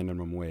new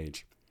minimum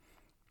wage.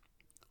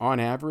 On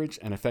average,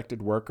 an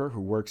affected worker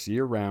who works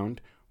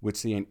year-round would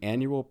see an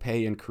annual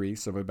pay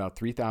increase of about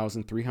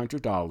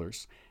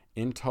 $3,300.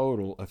 In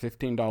total, a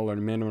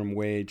 $15 minimum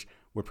wage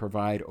would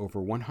provide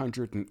over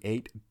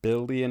 $108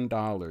 billion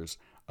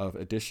of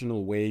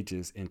additional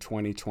wages in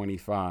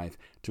 2025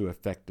 to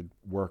affected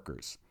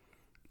workers.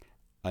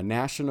 A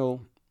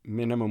national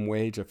minimum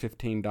wage of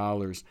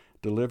 $15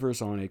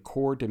 delivers on a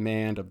core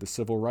demand of the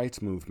civil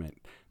rights movement.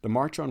 The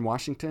March on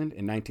Washington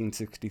in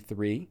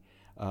 1963,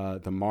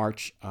 the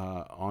March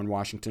on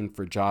Washington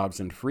for Jobs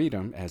and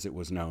Freedom, as it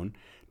was known,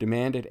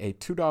 demanded a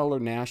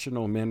 $2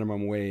 national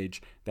minimum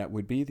wage that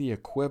would be the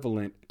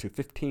equivalent to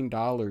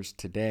 $15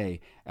 today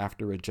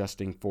after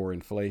adjusting for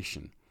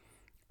inflation.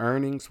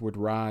 Earnings would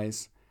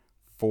rise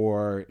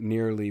for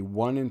nearly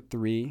 1 in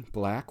 3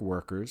 black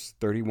workers,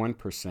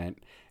 31%,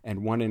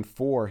 and 1 in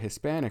 4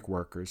 Hispanic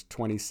workers,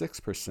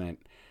 26%,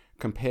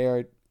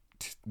 compared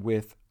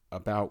with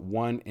about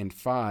 1 in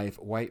 5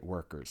 white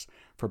workers.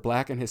 For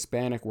black and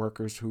Hispanic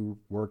workers who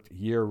worked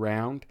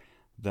year-round,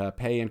 the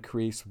pay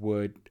increase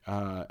would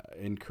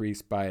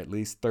increase by at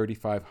least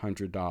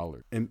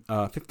 $3,500.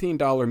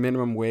 $15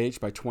 minimum wage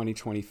by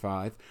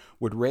 2025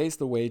 would raise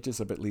the wages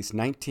of at least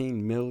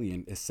 19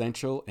 million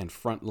essential and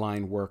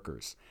frontline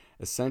workers.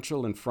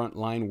 Essential and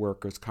frontline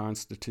workers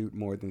constitute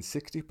more than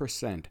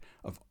 60%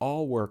 of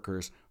all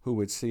workers who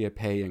would see a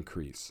pay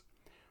increase.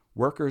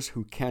 Workers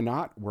who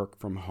cannot work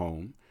from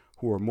home,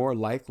 who are more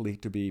likely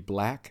to be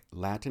Black,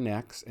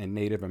 Latinx, and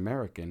Native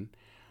American,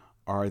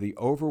 are the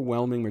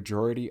overwhelming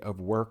majority of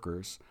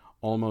workers,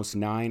 almost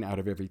 9 out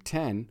of every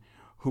 10,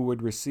 who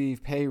would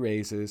receive pay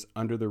raises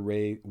under the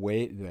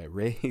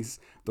Raise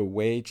the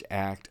Wage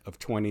Act of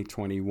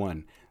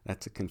 2021.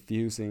 That's a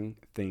confusing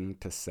thing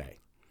to say.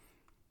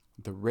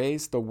 The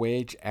Raise the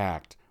Wage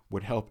Act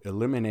would help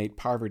eliminate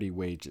poverty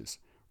wages.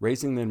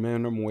 Raising the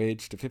minimum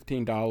wage to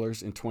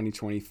 $15 in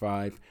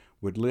 2025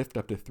 would lift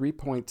up to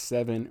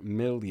 3.7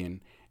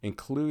 million,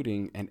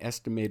 including an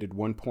estimated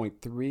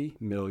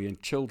 1.3 million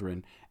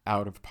children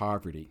out of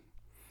poverty.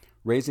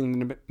 Raising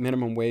the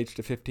minimum wage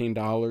to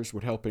 $15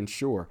 would help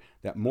ensure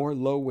that more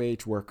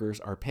low-wage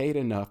workers are paid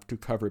enough to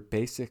cover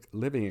basic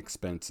living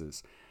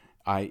expenses,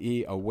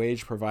 i.e., a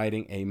wage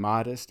providing a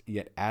modest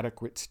yet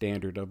adequate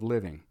standard of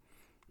living.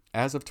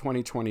 As of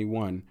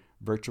 2021,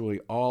 virtually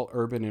all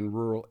urban and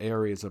rural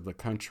areas of the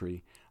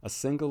country, a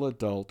single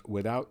adult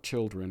without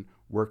children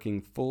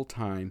working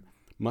full-time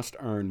must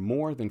earn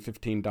more than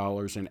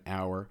 $15 an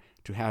hour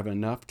to have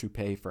enough to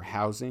pay for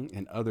housing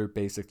and other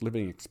basic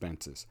living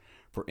expenses.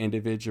 For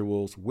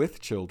individuals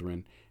with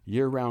children,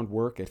 year-round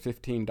work at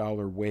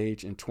 $15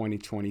 wage in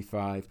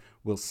 2025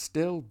 will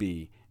still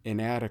be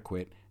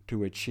inadequate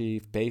to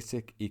achieve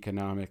basic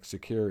economic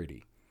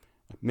security.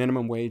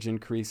 Minimum wage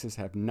increases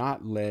have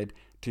not led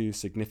to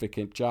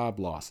significant job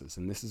losses,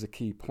 and this is a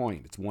key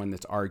point. It's one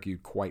that's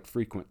argued quite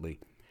frequently.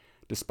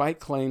 Despite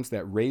claims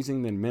that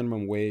raising the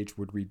minimum wage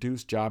would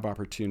reduce job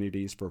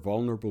opportunities for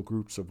vulnerable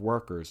groups of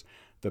workers,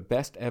 the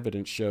best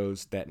evidence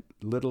shows that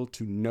little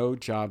to no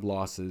job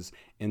losses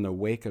in the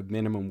wake of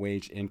minimum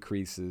wage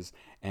increases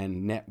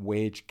and net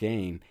wage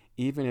gain,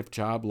 even if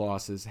job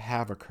losses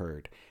have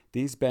occurred.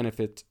 These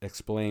benefits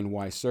explain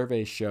why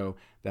surveys show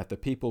that the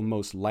people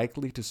most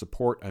likely to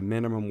support a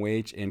minimum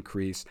wage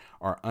increase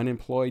are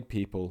unemployed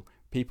people,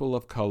 people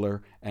of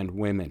color, and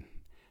women.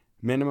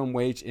 Minimum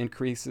wage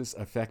increases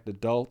affect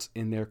adults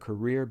in their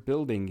career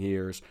building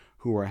years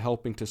who are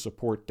helping to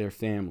support their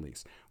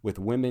families, with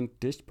women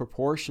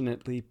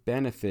disproportionately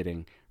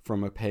benefiting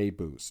from a pay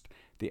boost.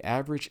 The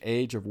average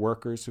age of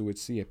workers who would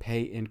see a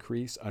pay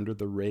increase under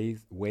the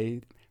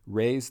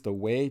Raise the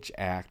Wage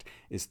Act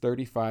is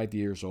 35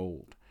 years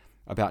old.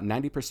 About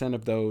 90%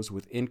 of those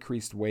with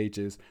increased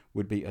wages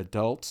would be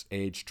adults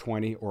aged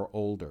 20 or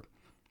older.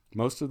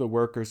 Most of the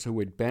workers who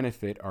would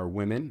benefit are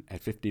women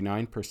at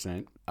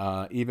 59%,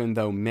 even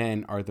though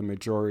men are a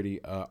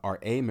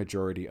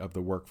majority of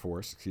the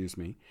workforce.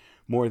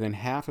 More than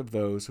half of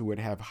those who would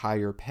have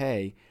higher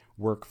pay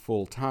work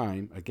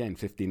full-time, again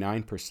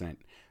 59%.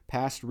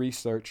 Past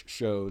research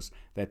shows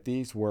that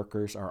these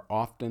workers are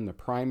often the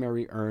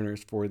primary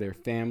earners for their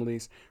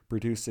families,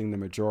 producing the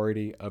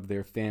majority of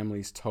their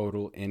family's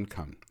total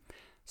income.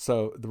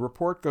 So the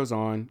report goes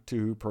on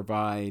to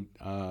provide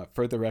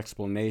further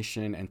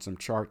explanation and some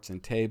charts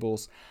and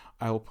tables.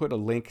 I will put a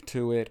link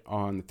to it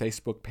on the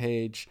Facebook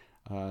page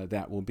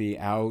that will be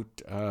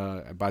out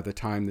by the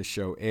time the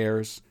show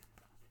airs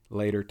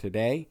later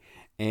today.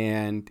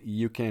 And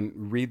you can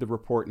read the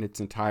report in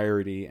its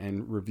entirety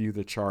and review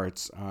the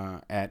charts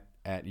at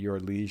your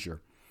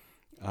leisure.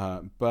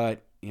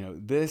 But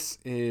this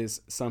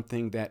is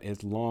something that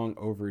is long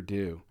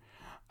overdue.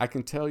 I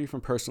can tell you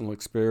from personal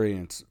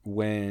experience,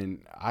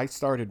 when I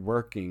started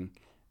working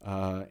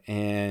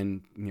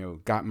and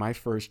got my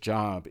first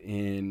job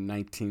in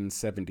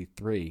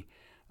 1973,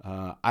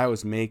 I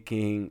was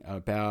making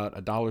about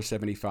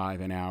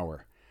 $1.75 an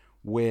hour,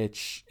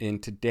 which in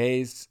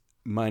today's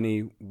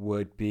money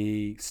would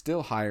be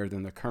still higher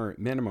than the current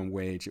minimum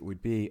wage. It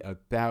would be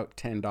about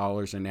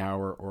 $10 an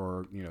hour,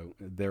 or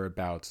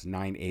thereabouts,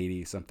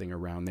 $9.80, something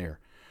around there.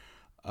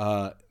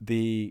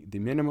 The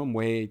minimum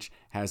wage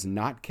has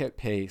not kept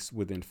pace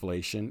with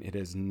inflation. It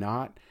has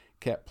not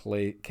kept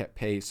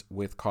pace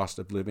with cost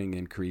of living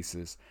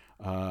increases.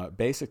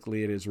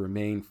 Basically, it has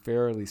remained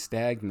fairly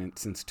stagnant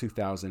since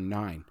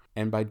 2009.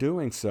 And by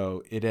doing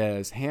so, it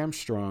has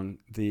hamstrung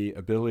the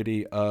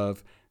ability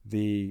of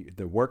the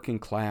working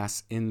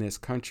class in this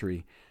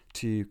country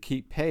to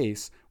keep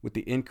pace with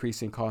the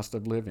increasing cost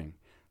of living.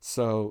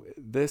 So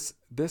this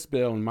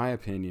bill, in my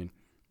opinion,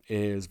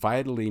 is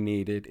vitally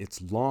needed.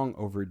 It's long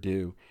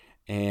overdue,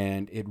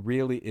 and it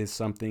really is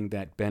something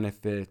that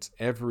benefits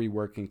every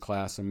working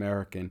class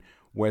American,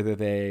 whether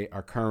they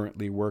are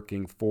currently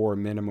working for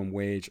minimum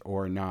wage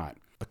or not.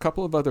 A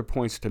couple of other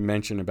points to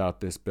mention about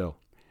this bill.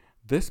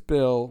 This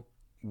bill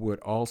would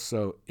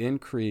also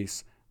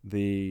increase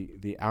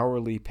the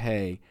hourly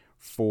pay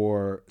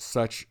for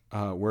such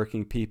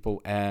working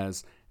people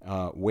as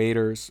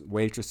waiters,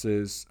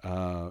 waitresses,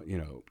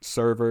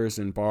 servers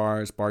in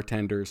bars,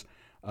 bartenders,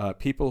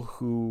 people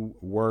who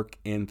work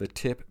in the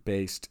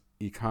tip-based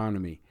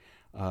economy.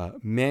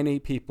 Many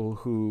people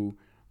who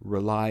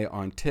rely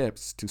on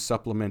tips to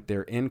supplement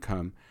their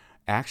income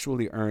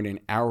actually earn an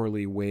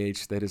hourly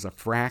wage that is a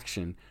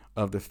fraction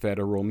of the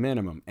federal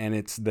minimum, and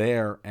it's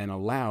there and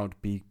allowed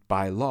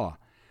by law.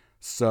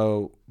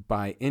 So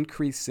by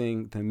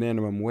increasing the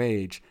minimum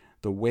wage,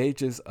 the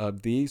wages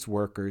of these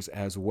workers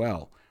as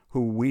well,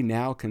 who we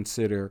now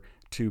consider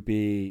to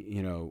be,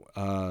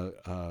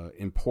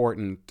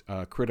 important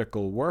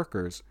critical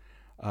workers,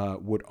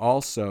 would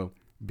also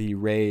be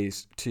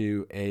raised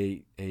to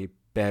a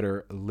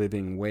better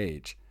living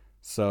wage.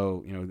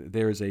 So,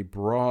 there is a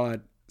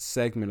broad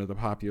segment of the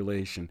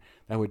population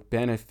that would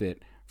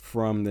benefit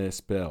from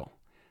this bill.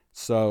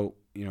 So,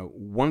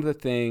 one of the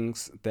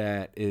things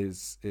that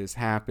is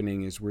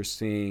happening is we're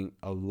seeing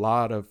a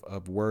lot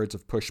of words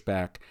of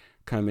pushback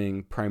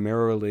coming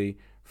primarily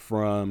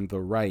from the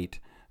right,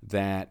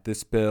 that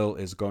this bill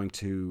is going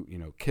to,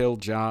 kill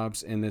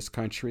jobs in this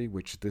country,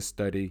 which this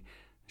study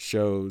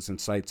shows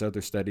and cites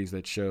other studies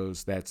that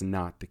shows that's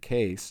not the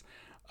case,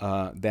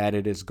 that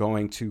it is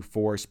going to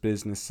force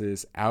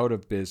businesses out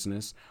of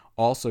business,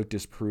 also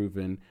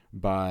disproven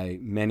by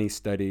many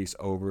studies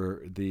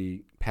over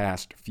the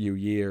past few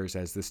years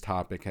as this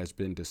topic has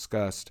been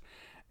discussed,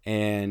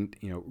 and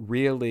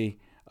really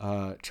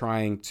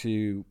trying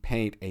to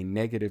paint a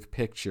negative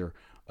picture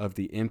of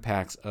the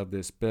impacts of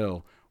this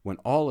bill when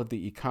all of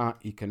the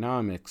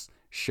economics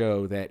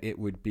show that it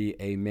would be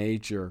a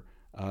major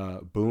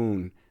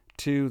boon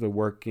to the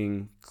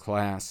working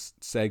class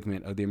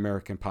segment of the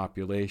American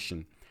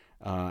population.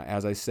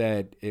 As I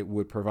said, it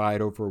would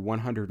provide over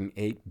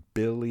 $108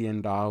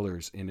 billion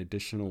in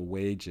additional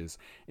wages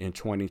in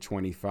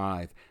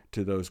 2025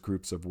 to those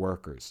groups of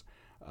workers.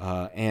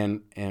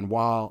 And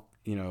while,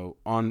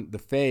 on the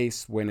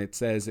face, when it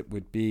says it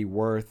would be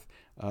worth,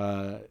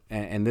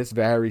 and this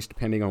varies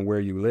depending on where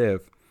you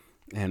live,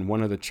 and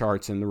one of the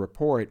charts in the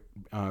report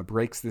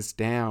breaks this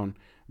down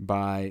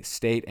by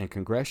state and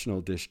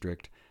congressional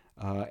district,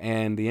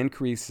 and the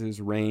increases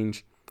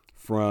range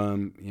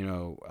from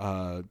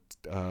 $1,100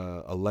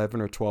 or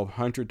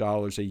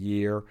 $1,200 a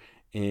year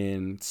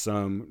in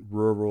some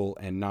rural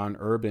and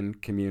non-urban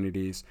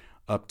communities,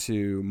 up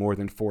to more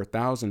than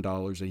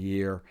 $4,000 a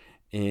year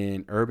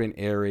in urban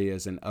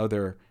areas and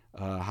other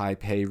high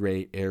pay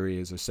rate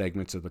areas or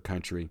segments of the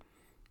country.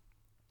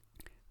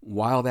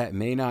 While that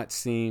may not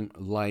seem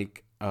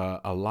like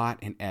a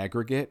lot in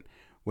aggregate,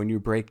 when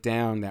you break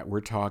down that we're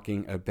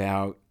talking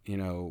about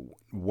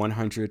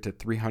 $100 to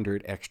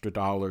 $300 extra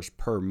dollars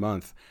per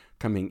month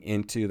coming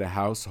into the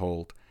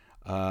household,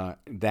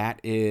 that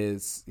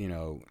is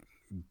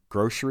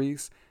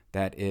groceries,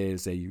 that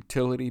is a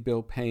utility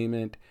bill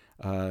payment,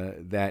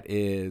 that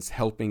is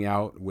helping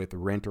out with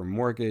rent or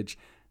mortgage,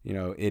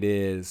 it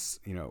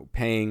is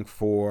paying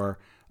for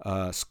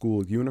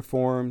school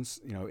uniforms,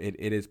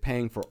 it is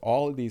paying for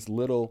all of these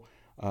little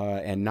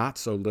and not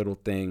so little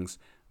things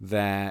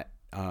that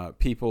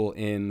people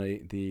in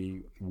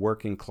the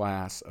working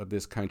class of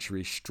this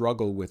country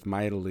struggle with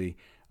mightily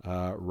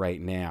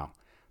right now.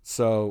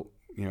 So,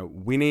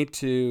 we need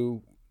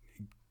to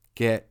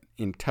get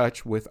in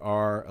touch with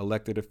our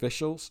elected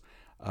officials.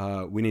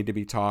 We need to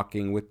be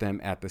talking with them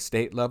at the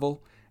state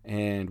level,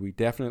 and we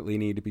definitely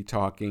need to be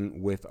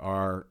talking with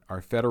our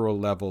federal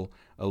level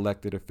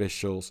elected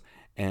officials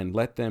and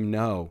let them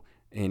know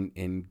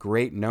in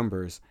great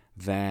numbers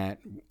that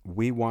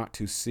we want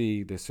to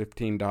see this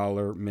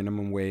 $15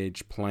 minimum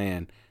wage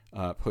plan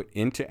put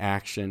into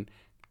action,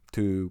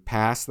 to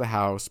pass the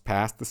House,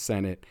 pass the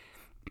Senate,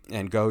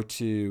 and go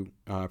to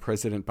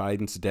President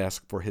Biden's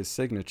desk for his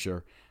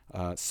signature,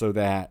 so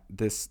that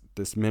this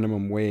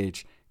minimum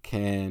wage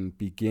can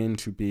begin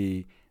to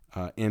be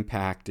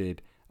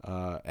impacted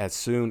as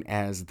soon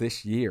as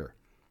this year.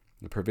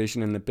 The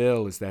provision in the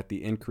bill is that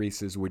the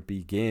increases would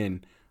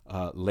begin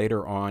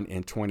later on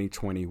in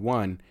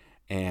 2021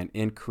 and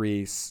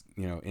increase,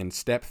 in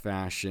step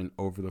fashion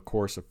over the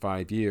course of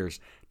 5 years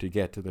to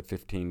get to the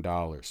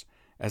 $15.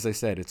 As I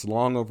said, it's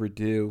long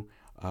overdue,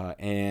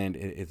 and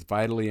it's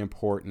vitally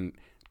important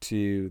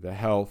to the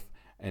health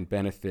and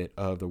benefit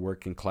of the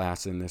working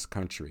class in this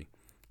country.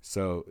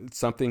 So it's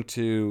something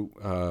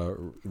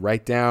to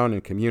write down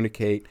and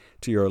communicate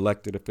to your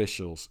elected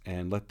officials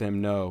and let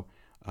them know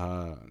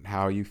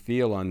how you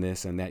feel on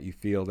this, and that you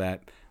feel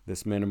that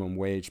this minimum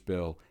wage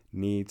bill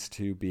needs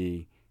to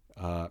be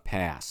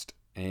passed.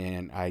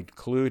 And I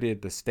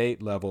included the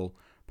state level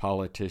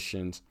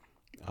politicians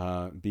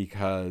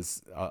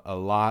because a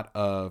lot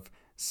of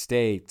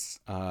states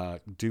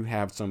do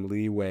have some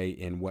leeway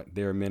in what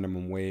their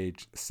minimum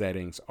wage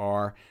settings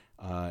are.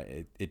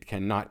 It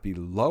cannot be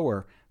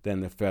lower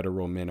than the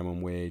federal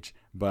minimum wage,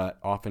 but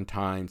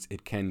oftentimes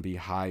it can be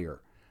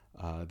higher.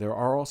 There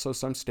are also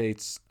some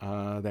states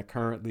that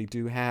currently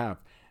do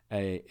have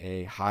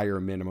a higher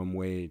minimum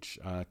wage,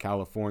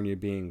 California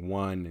being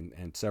one,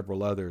 and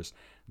several others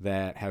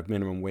that have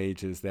minimum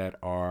wages that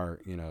are,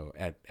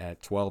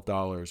 at $12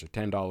 or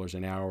 $10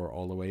 an hour,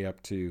 all the way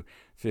up to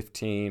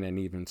 $15 and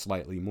even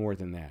slightly more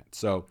than that.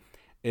 So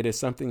it is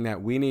something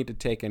that we need to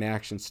take an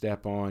action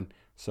step on.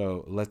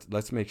 So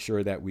let's make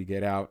sure that we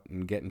get out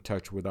and get in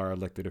touch with our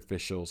elected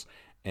officials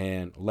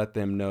and let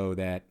them know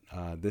that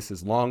this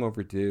is long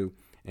overdue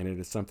and it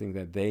is something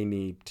that they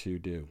need to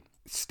do.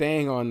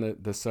 Staying on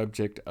the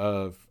subject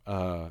of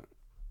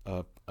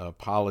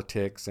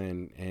politics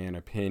and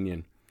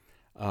opinion,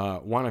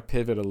 want to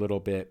pivot a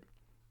little bit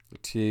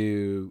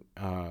to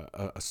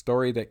a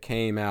story that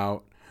came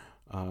out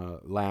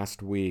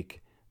last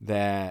week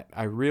that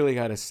I really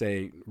got to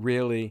say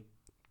really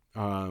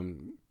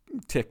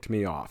ticked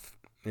me off.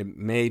 It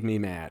made me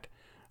mad.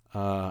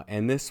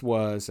 And this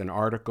was an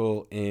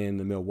article in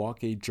the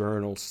Milwaukee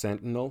Journal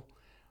Sentinel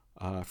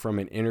from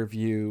an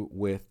interview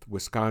with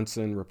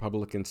Wisconsin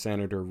Republican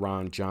Senator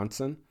Ron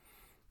Johnson.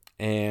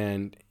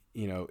 And,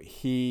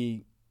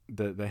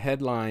 the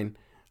headline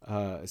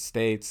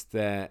states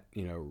that,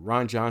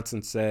 Ron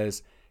Johnson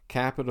says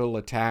Capitol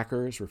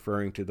attackers,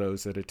 referring to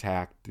those that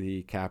attacked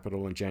the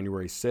Capitol on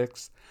January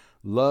 6th,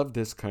 love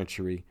this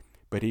country,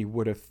 but he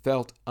would have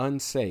felt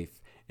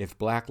unsafe if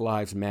Black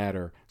Lives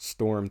Matter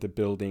stormed the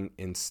building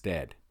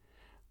instead.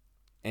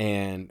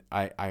 And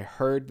I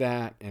heard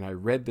that and I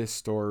read this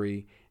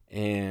story,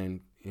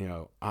 and,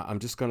 I'm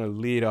just going to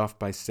lead off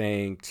by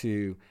saying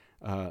to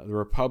the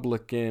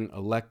Republican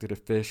elected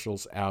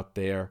officials out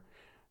there,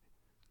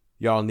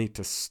 y'all need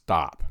to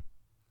stop,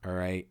 all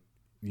right?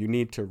 You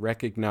need to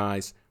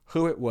recognize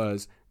who it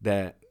was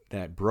that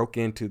broke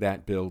into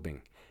that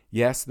building.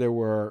 Yes, there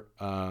were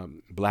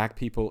Black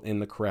people in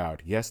the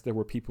crowd. Yes, there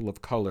were people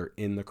of color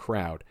in the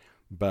crowd.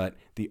 But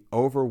the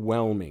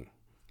overwhelming,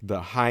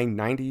 the high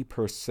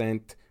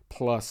 90%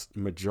 plus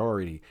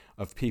majority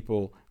of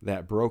people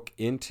that broke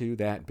into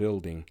that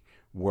building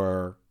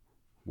were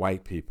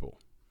white people.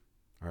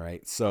 All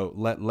right, so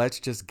let's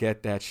just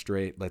get that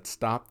straight. Let's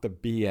stop the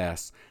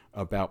BS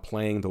about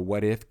playing the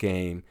what if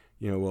game.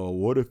 Well,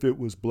 what if it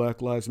was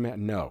Black Lives Matter?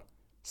 No,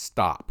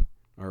 stop.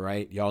 All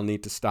right, y'all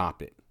need to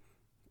stop it.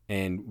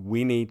 And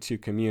we need to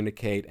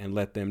communicate and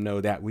let them know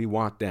that we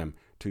want them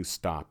to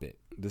stop it.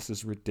 This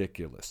is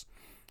ridiculous.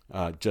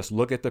 Just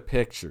look at the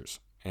pictures,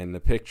 and the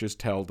pictures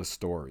tell the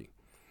story.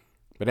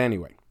 But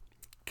anyway,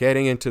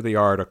 getting into the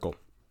article,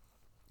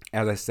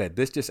 as I said,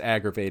 this just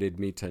aggravated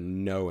me to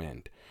no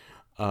end.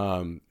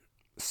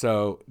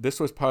 So this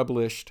was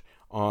published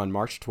on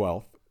March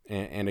 12th.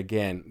 And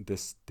again,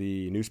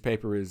 the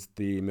newspaper is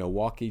the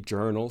Milwaukee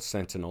Journal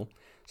Sentinel.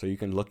 So you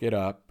can look it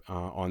up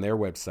on their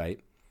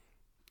website.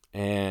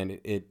 And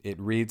it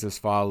reads as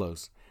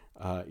follows.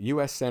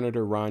 U.S.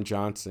 Senator Ron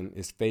Johnson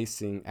is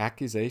facing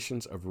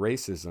accusations of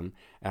racism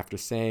after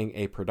saying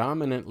a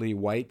predominantly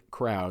white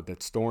crowd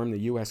that stormed the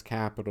U.S.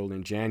 Capitol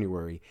in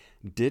January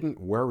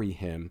didn't worry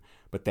him,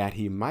 but that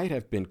he might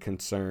have been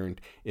concerned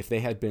if they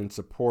had been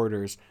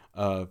supporters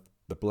of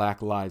the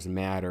Black Lives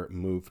Matter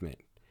movement.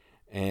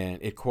 And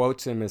it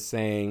quotes him as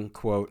saying,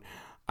 quote,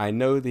 "I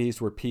know these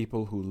were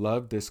people who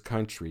love this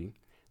country,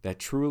 that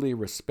truly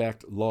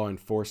respect law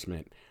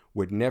enforcement,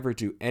 would never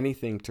do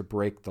anything to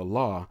break the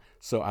law,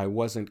 so I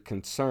wasn't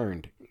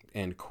concerned,"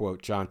 end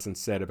quote, Johnson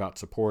said about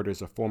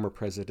supporters of former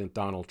President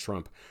Donald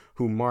Trump,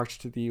 who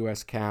marched to the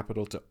U.S.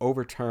 Capitol to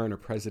overturn a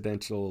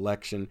presidential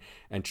election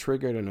and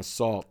triggered an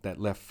assault that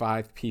left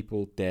 5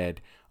 people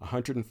dead,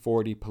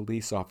 140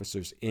 police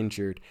officers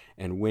injured,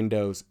 and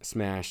windows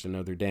smashed and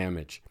other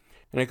damage.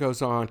 And it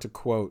goes on to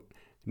quote,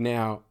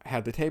 "Now,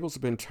 had the tables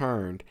been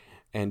turned,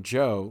 and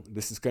Joe,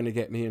 this is going to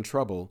get me in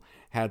trouble,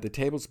 had the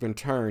tables been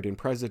turned and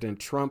President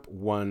Trump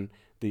won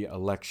the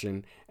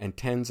election and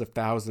tens of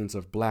thousands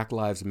of Black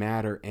Lives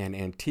Matter and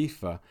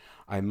Antifa,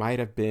 I might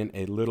have been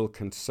a little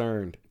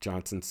concerned,"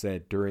 Johnson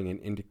said during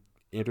an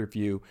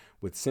interview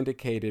with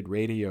syndicated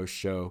radio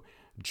show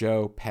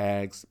Joe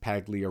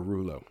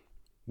Pagliarulo.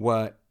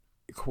 What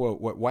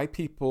white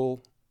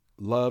people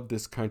love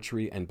this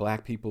country and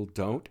Black people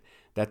don't,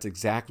 that's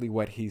exactly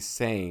what he's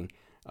saying,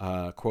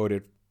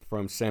 quoted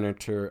from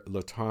Senator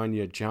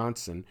LaTonya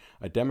Johnson,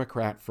 a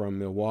Democrat from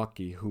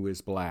Milwaukee who is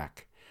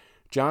Black.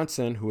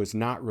 Johnson, who is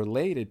not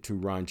related to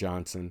Ron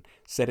Johnson,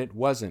 said it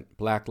wasn't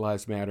Black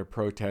Lives Matter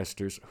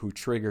protesters who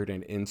triggered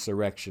an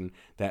insurrection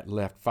that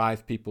left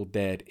 5 people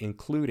dead,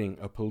 including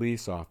a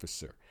police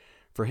officer.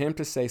 For him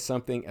to say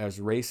something as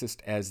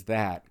racist as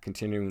that,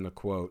 continuing the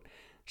quote,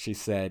 she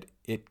said,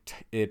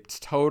 it's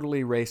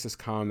totally racist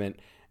comment,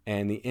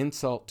 and the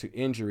insult to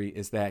injury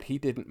is that he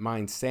didn't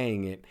mind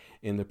saying it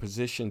in the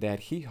position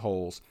that he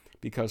holds,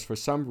 because for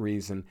some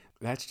reason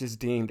that's just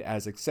deemed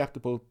as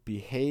acceptable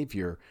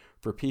behavior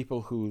for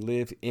people who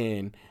live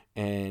in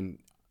and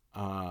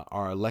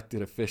are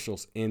elected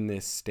officials in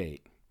this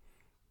state.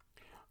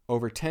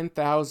 Over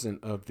 10,000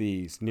 of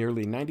these,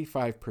 nearly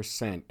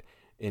 95%,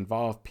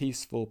 involve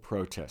peaceful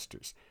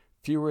protesters.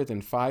 Fewer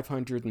than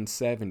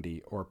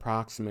 570, or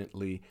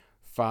approximately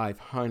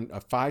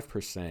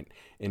 5%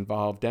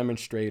 involved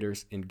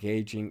demonstrators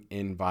engaging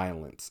in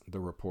violence, the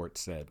report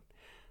said.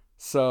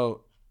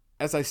 So,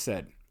 as I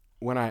said,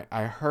 when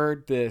I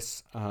heard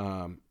this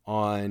on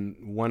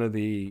one of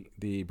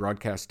the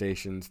broadcast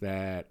stations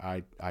that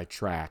I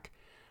track,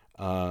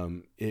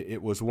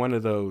 it was one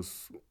of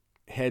those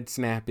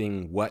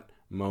head-snapping what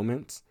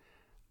moments.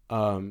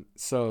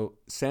 So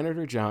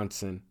Senator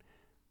Johnson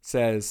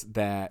says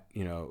that,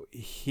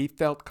 he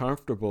felt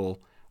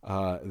comfortable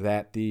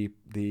that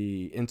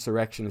the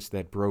insurrectionists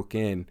that broke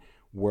in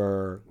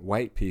were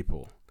white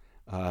people,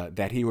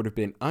 that he would have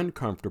been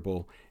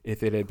uncomfortable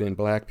if it had been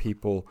black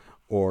people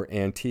or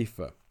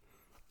Antifa.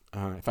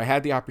 If I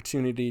had the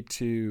opportunity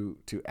to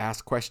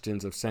ask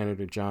questions of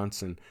Senator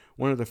Johnson,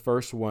 one of the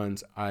first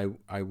ones I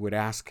would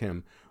ask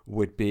him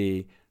would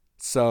be,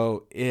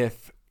 so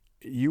if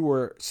you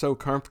were so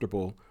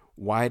comfortable,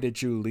 why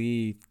did you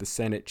leave the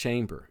Senate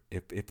chamber?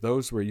 If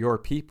those were your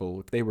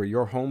people, if they were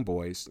your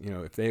homeboys,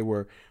 if they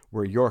were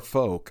your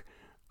folk,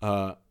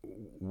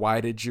 why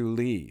did you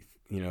leave?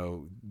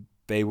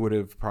 They would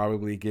have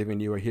probably given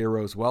you a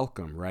hero's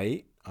welcome,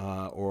 right?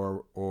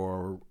 Or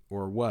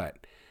what?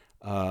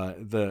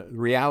 The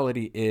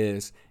reality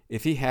is,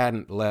 if he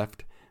hadn't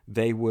left,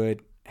 they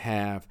would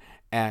have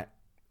at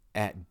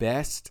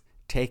best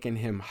taken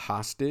him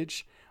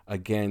hostage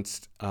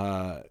against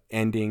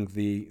ending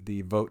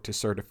the vote to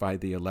certify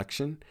the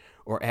election,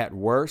 or at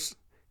worst,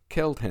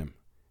 killed him,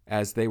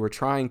 as they were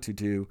trying to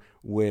do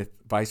with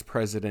Vice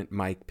President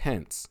Mike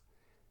Pence.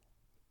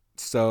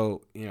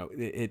 So,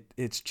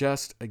 it's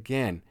just,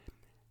 again,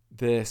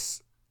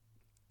 this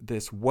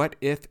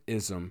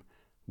what-if-ism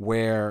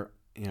where,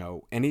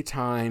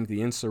 anytime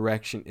the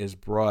insurrection is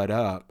brought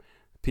up,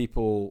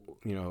 people,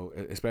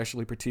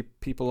 especially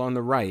people on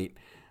the right,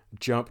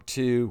 jump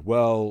to,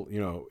 well,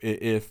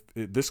 if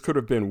this could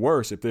have been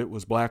worse if it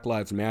was Black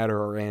Lives Matter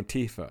or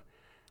Antifa,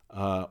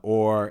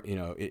 or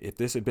if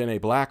this had been a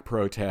black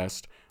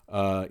protest,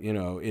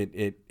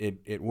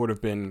 it would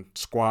have been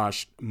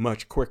squashed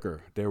much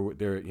quicker. There would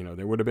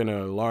have been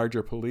a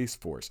larger police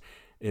force,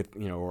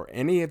 or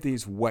any of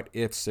these what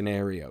if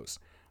scenarios.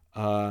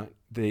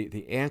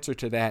 The answer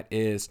to that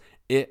is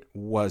it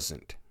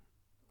wasn't.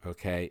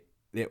 Okay,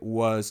 it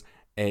was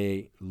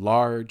a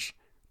large,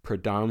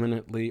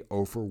 predominantly,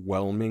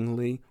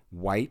 overwhelmingly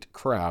white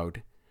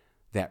crowd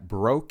that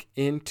broke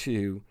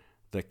into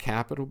the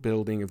Capitol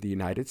building of the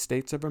United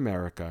States of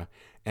America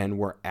and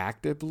were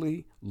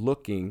actively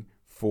looking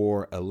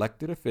for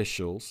elected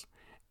officials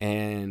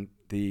and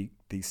the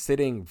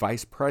sitting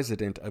vice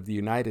president of the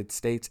United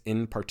States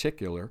in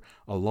particular,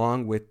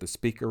 along with the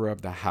Speaker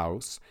of the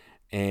House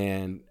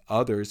and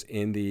others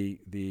in the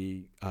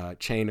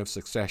chain of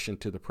succession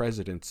to the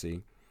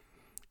presidency,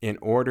 in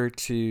order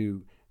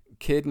to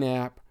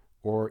kidnap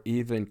or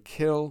even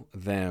kill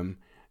them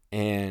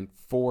and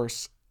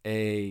force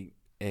a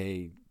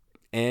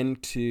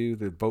end to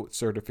the vote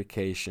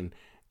certification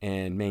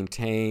and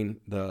maintain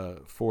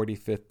the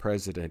 45th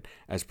president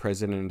as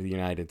president of the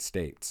United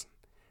States.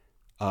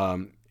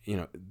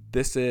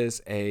 This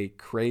is a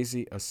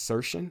crazy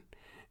assertion.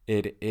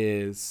 It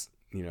is,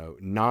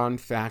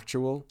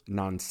 non-factual,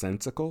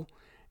 nonsensical.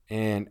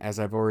 And as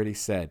I've already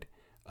said,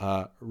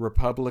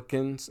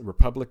 Republican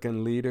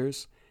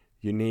leaders,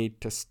 you need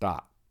to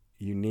stop.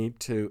 You need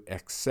to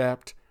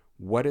accept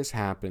what has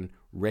happened,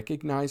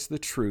 recognize the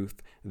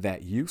truth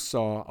that you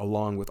saw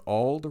along with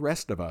all the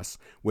rest of us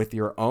with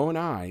your own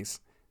eyes.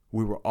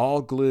 We were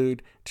all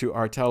glued to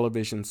our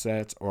television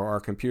sets or our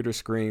computer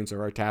screens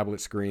or our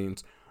tablet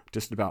screens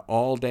just about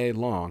all day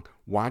long,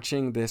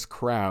 watching this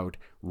crowd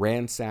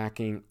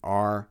ransacking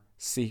our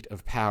seat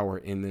of power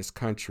in this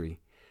country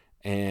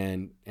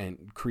and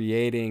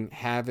creating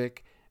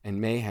havoc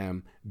and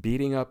mayhem,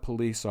 beating up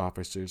police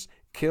officers,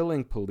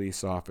 killing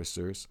police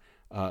officers,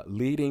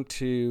 leading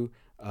to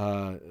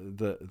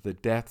the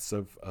deaths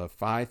of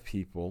 5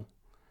 people,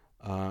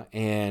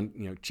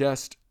 and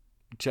just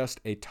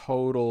a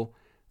total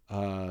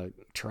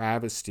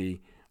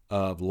travesty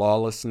of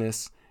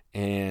lawlessness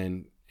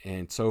and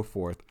so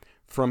forth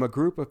from a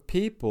group of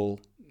people,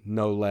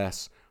 no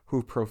less,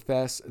 who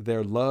profess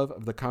their love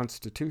of the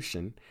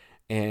Constitution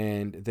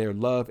and their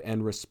love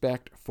and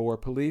respect for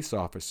police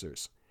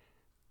officers.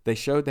 They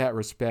showed that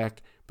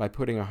respect by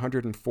putting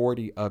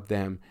 140 of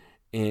them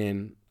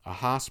in a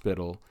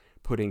hospital,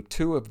 putting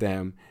 2 of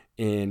them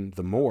in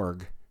the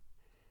morgue,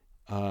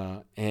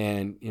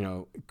 and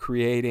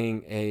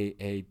creating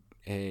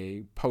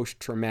a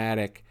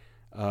post-traumatic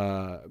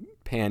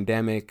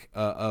pandemic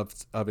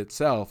of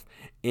itself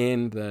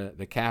in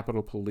the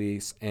Capitol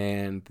Police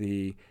and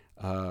the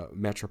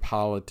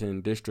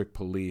Metropolitan District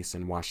Police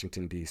in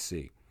Washington,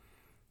 D.C.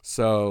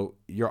 So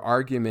your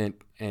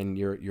argument and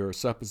your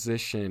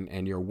supposition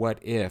and your what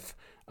if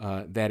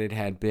that it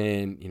had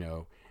been,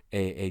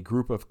 a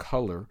group of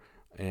color,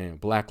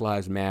 and Black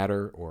Lives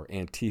Matter or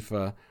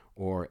Antifa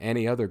or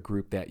any other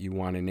group that you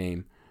want to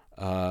name,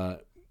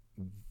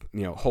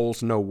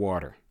 holds no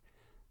water.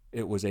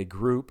 It was a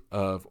group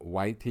of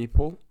white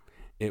people.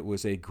 It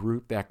was a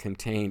group that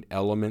contained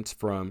elements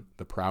from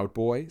the Proud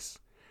Boys,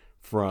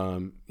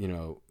 from,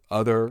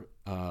 other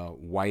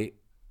white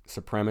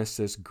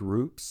supremacist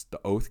groups, the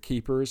Oath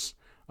Keepers,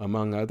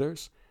 among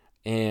others,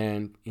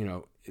 and,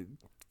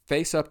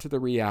 face up to the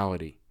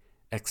reality,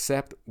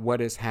 accept what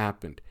has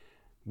happened,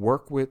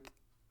 work with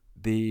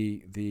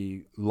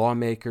the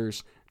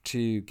lawmakers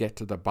to get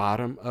to the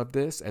bottom of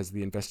this as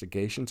the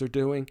investigations are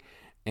doing,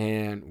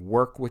 and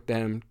work with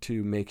them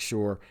to make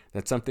sure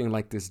that something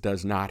like this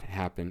does not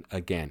happen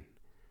again.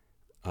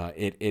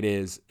 It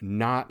is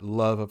not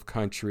love of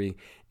country.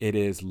 It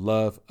is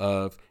love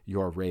of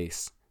your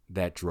race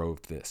that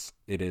drove this.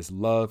 It is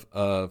love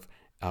of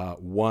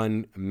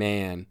one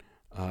man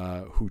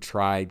who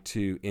tried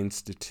to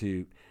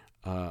institute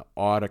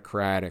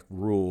autocratic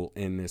rule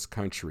in this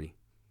country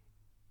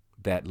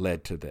that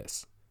led to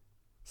this.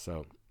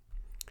 So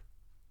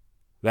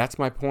that's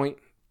my point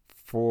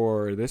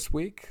for this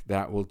week.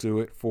 That will do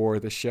it for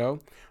the show.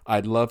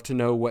 I'd love to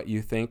know what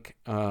you think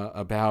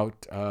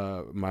about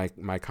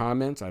my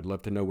comments. I'd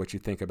love to know what you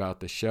think about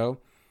the show.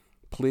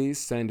 Please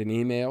send an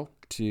email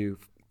to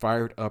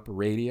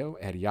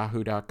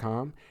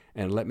firedupradio@yahoo.com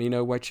and let me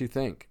know what you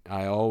think.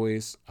 I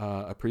always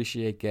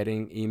appreciate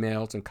getting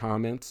emails and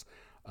comments.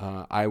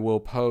 I will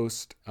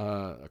post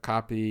a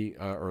copy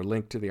or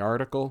link to the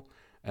article,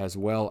 as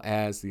well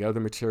as the other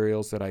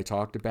materials that I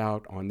talked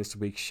about on this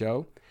week's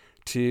show,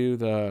 to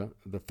the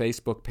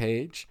Facebook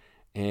page,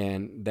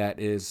 and that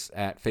is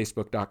at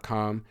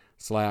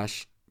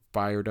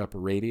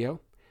facebook.com/firedupradio.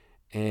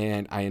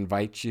 And I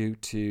invite you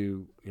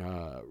to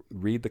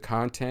read the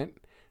content,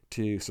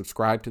 to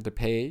subscribe to the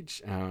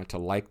page, to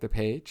like the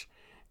page.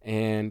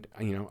 And,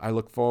 I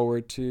look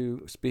forward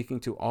to speaking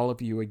to all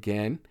of you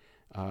again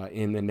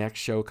in the next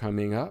show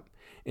coming up.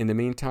 In the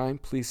meantime,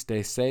 please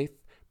stay safe.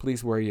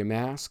 Please wear your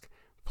mask.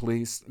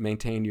 Please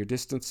maintain your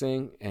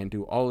distancing and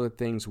do all the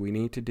things we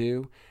need to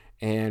do.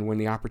 And when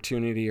the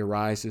opportunity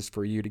arises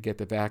for you to get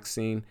the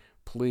vaccine,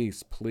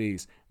 please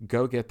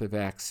go get the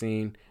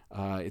vaccine.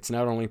 It's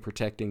not only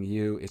protecting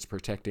you, it's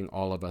protecting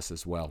all of us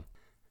as well.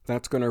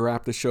 That's going to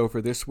wrap the show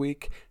for this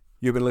week.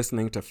 You've been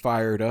listening to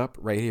Fired Up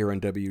right here on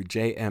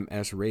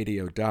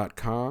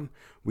WJMSradio.com.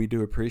 We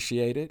do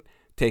appreciate it.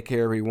 Take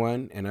care,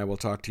 everyone, and I will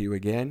talk to you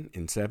again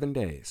in 7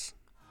 days.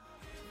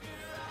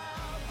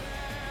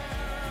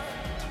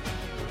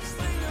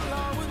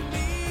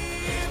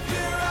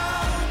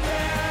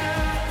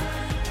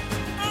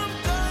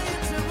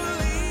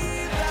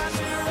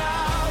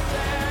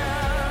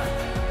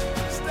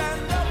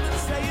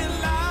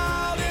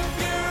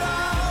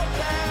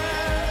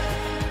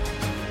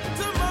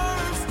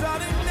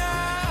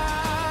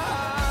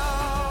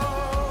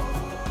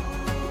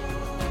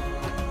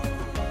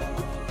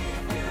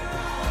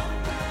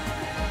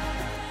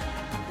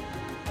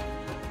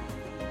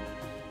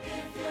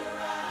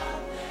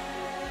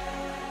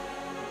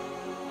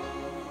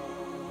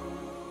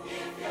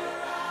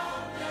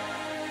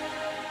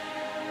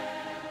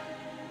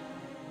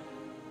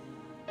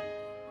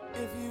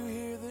 If you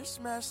hear this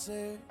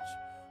message,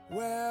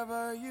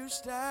 wherever you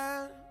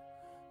stand,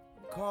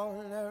 I'm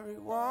calling every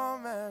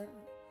woman,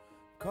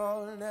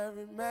 calling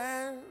every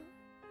man.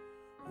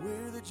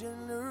 We're the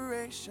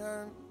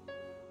generation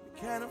we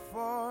can't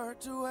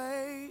afford to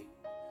wait.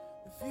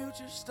 The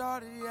future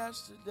started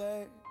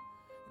yesterday,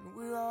 and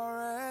we're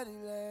already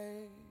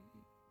late.